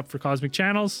lots coming up for Cosmic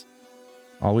Channels.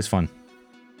 Always fun.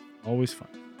 Always fun.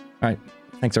 All right.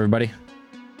 Thanks, everybody.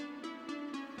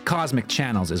 Cosmic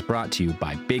Channels is brought to you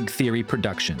by Big Theory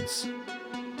Productions.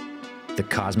 The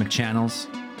Cosmic Channels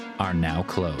are now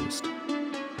closed.